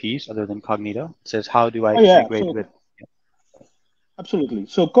IDPs other than Cognito? It says, how do I Oh yeah, integrate with? absolutely.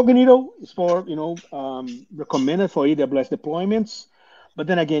 So Cognito is for recommended for AWS deployments, but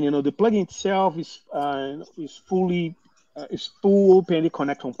then again, the plugin itself is full openly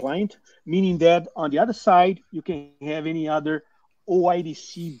connect compliant, meaning that on the other side you can have any other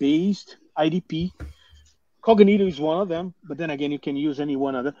OIDC based IDP. Cognito is one of them, but then again, you can use any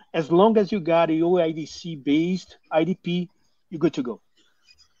one of them. As long as you got a OIDC based IDP, you're good to go.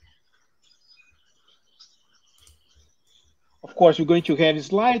 Of course, you're going to have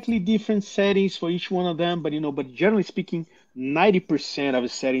slightly different settings for each one of them, but generally speaking, 90% of the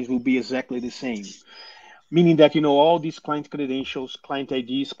settings will be exactly the same. Meaning that all these client credentials, client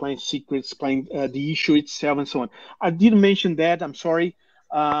IDs, client secrets, client the issue itself, and so on. I didn't mention that. I'm sorry.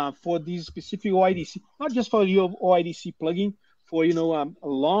 For these specific OIDC, not just for your OIDC plugin, for a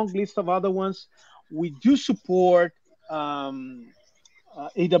long list of other ones. We do support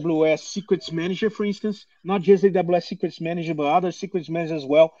AWS Secrets Manager, for instance, not just AWS Secrets Manager, but other secrets managers as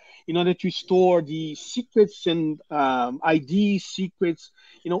well, in order to store the secrets and ID secrets,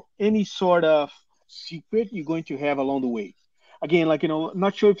 any sort of secret you're going to have along the way. Again,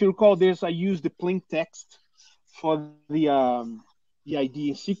 not sure if you recall this, I used the plain text for the ID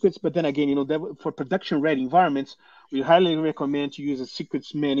and secrets, but then again, for production ready environments, we highly recommend to use a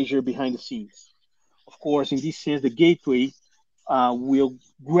secrets manager behind the scenes. Of course, in this sense, the gateway will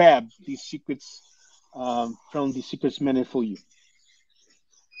grab these secrets from the secrets manager for you.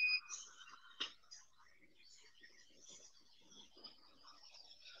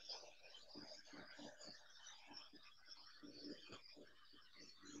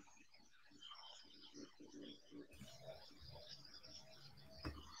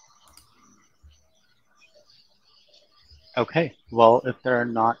 Okay, well, if there are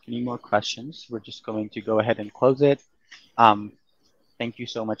not any more questions, we're just going to go ahead and close it. Thank you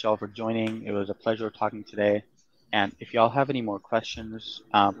so much all for joining. It was a pleasure talking today. And if y'all have any more questions,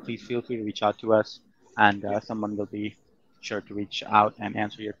 please feel free to reach out to us, and someone will be sure to reach out and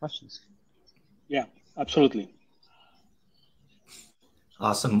answer your questions. Yeah, absolutely.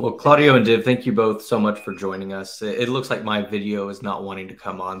 Awesome. Well, Claudio and Div, thank you both so much for joining us. It looks like my video is not wanting to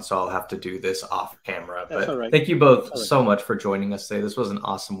come on, so I'll have to do this off camera. That's all right. Thank you both so much for joining us today. This was an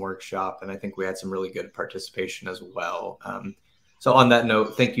awesome workshop, and I think we had some really good participation as well. So on that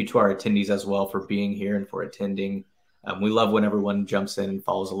note, thank you to our attendees as well for being here and for attending. We love when everyone jumps in and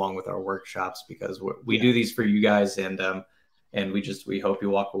follows along with our workshops, because we do these for you guys, and we hope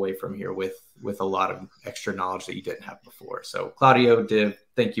you walk away from here with a lot of extra knowledge that you didn't have before. So Claudio, Div,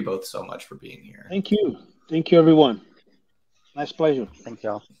 thank you both so much for being here. Thank you. Thank you, everyone. Nice pleasure. Thank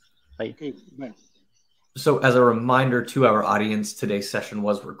y'all. Bye. Okay, bye. So as a reminder to our audience, today's session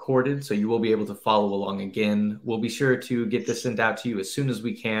was recorded, so you will be able to follow along again. We'll be sure to get this sent out to you as soon as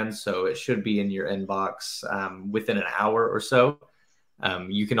we can, so it should be in your inbox within an hour or so.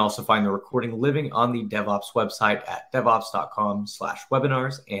 You can also find the recording living on the DevOps website at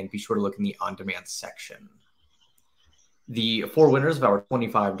devops.com/webinars, and be sure to look in the on-demand section. The 4 winners of our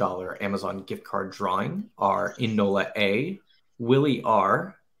 $25 Amazon gift card drawing are Inola A, Willie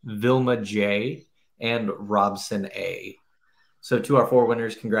R, Vilma J, and Robson A. So to our 4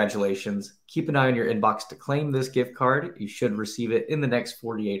 winners, congratulations. Keep an eye on your inbox to claim this gift card. You should receive it in the next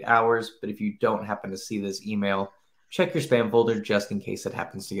 48 hours, but if you don't happen to see this email, check your spam folder just in case it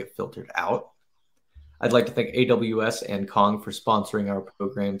happens to get filtered out. I'd like to thank AWS and Kong for sponsoring our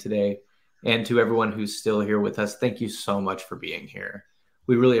program today. And to everyone who's still here with us, thank you so much for being here.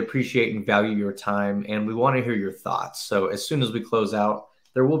 We really appreciate and value your time, and we want to hear your thoughts. So as soon as we close out,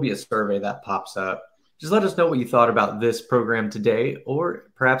 there will be a survey that pops up. Just let us know what you thought about this program today, or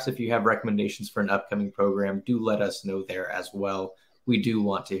perhaps if you have recommendations for an upcoming program, do let us know there as well. We do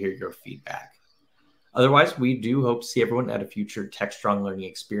want to hear your feedback. Otherwise, we do hope to see everyone at a future Techstrong learning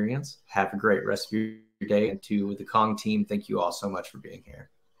experience. Have a great rest of your day. And to the Kong team, thank you all so much for being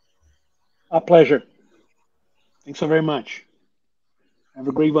here. A pleasure. Thanks so very much. Have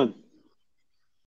a great one.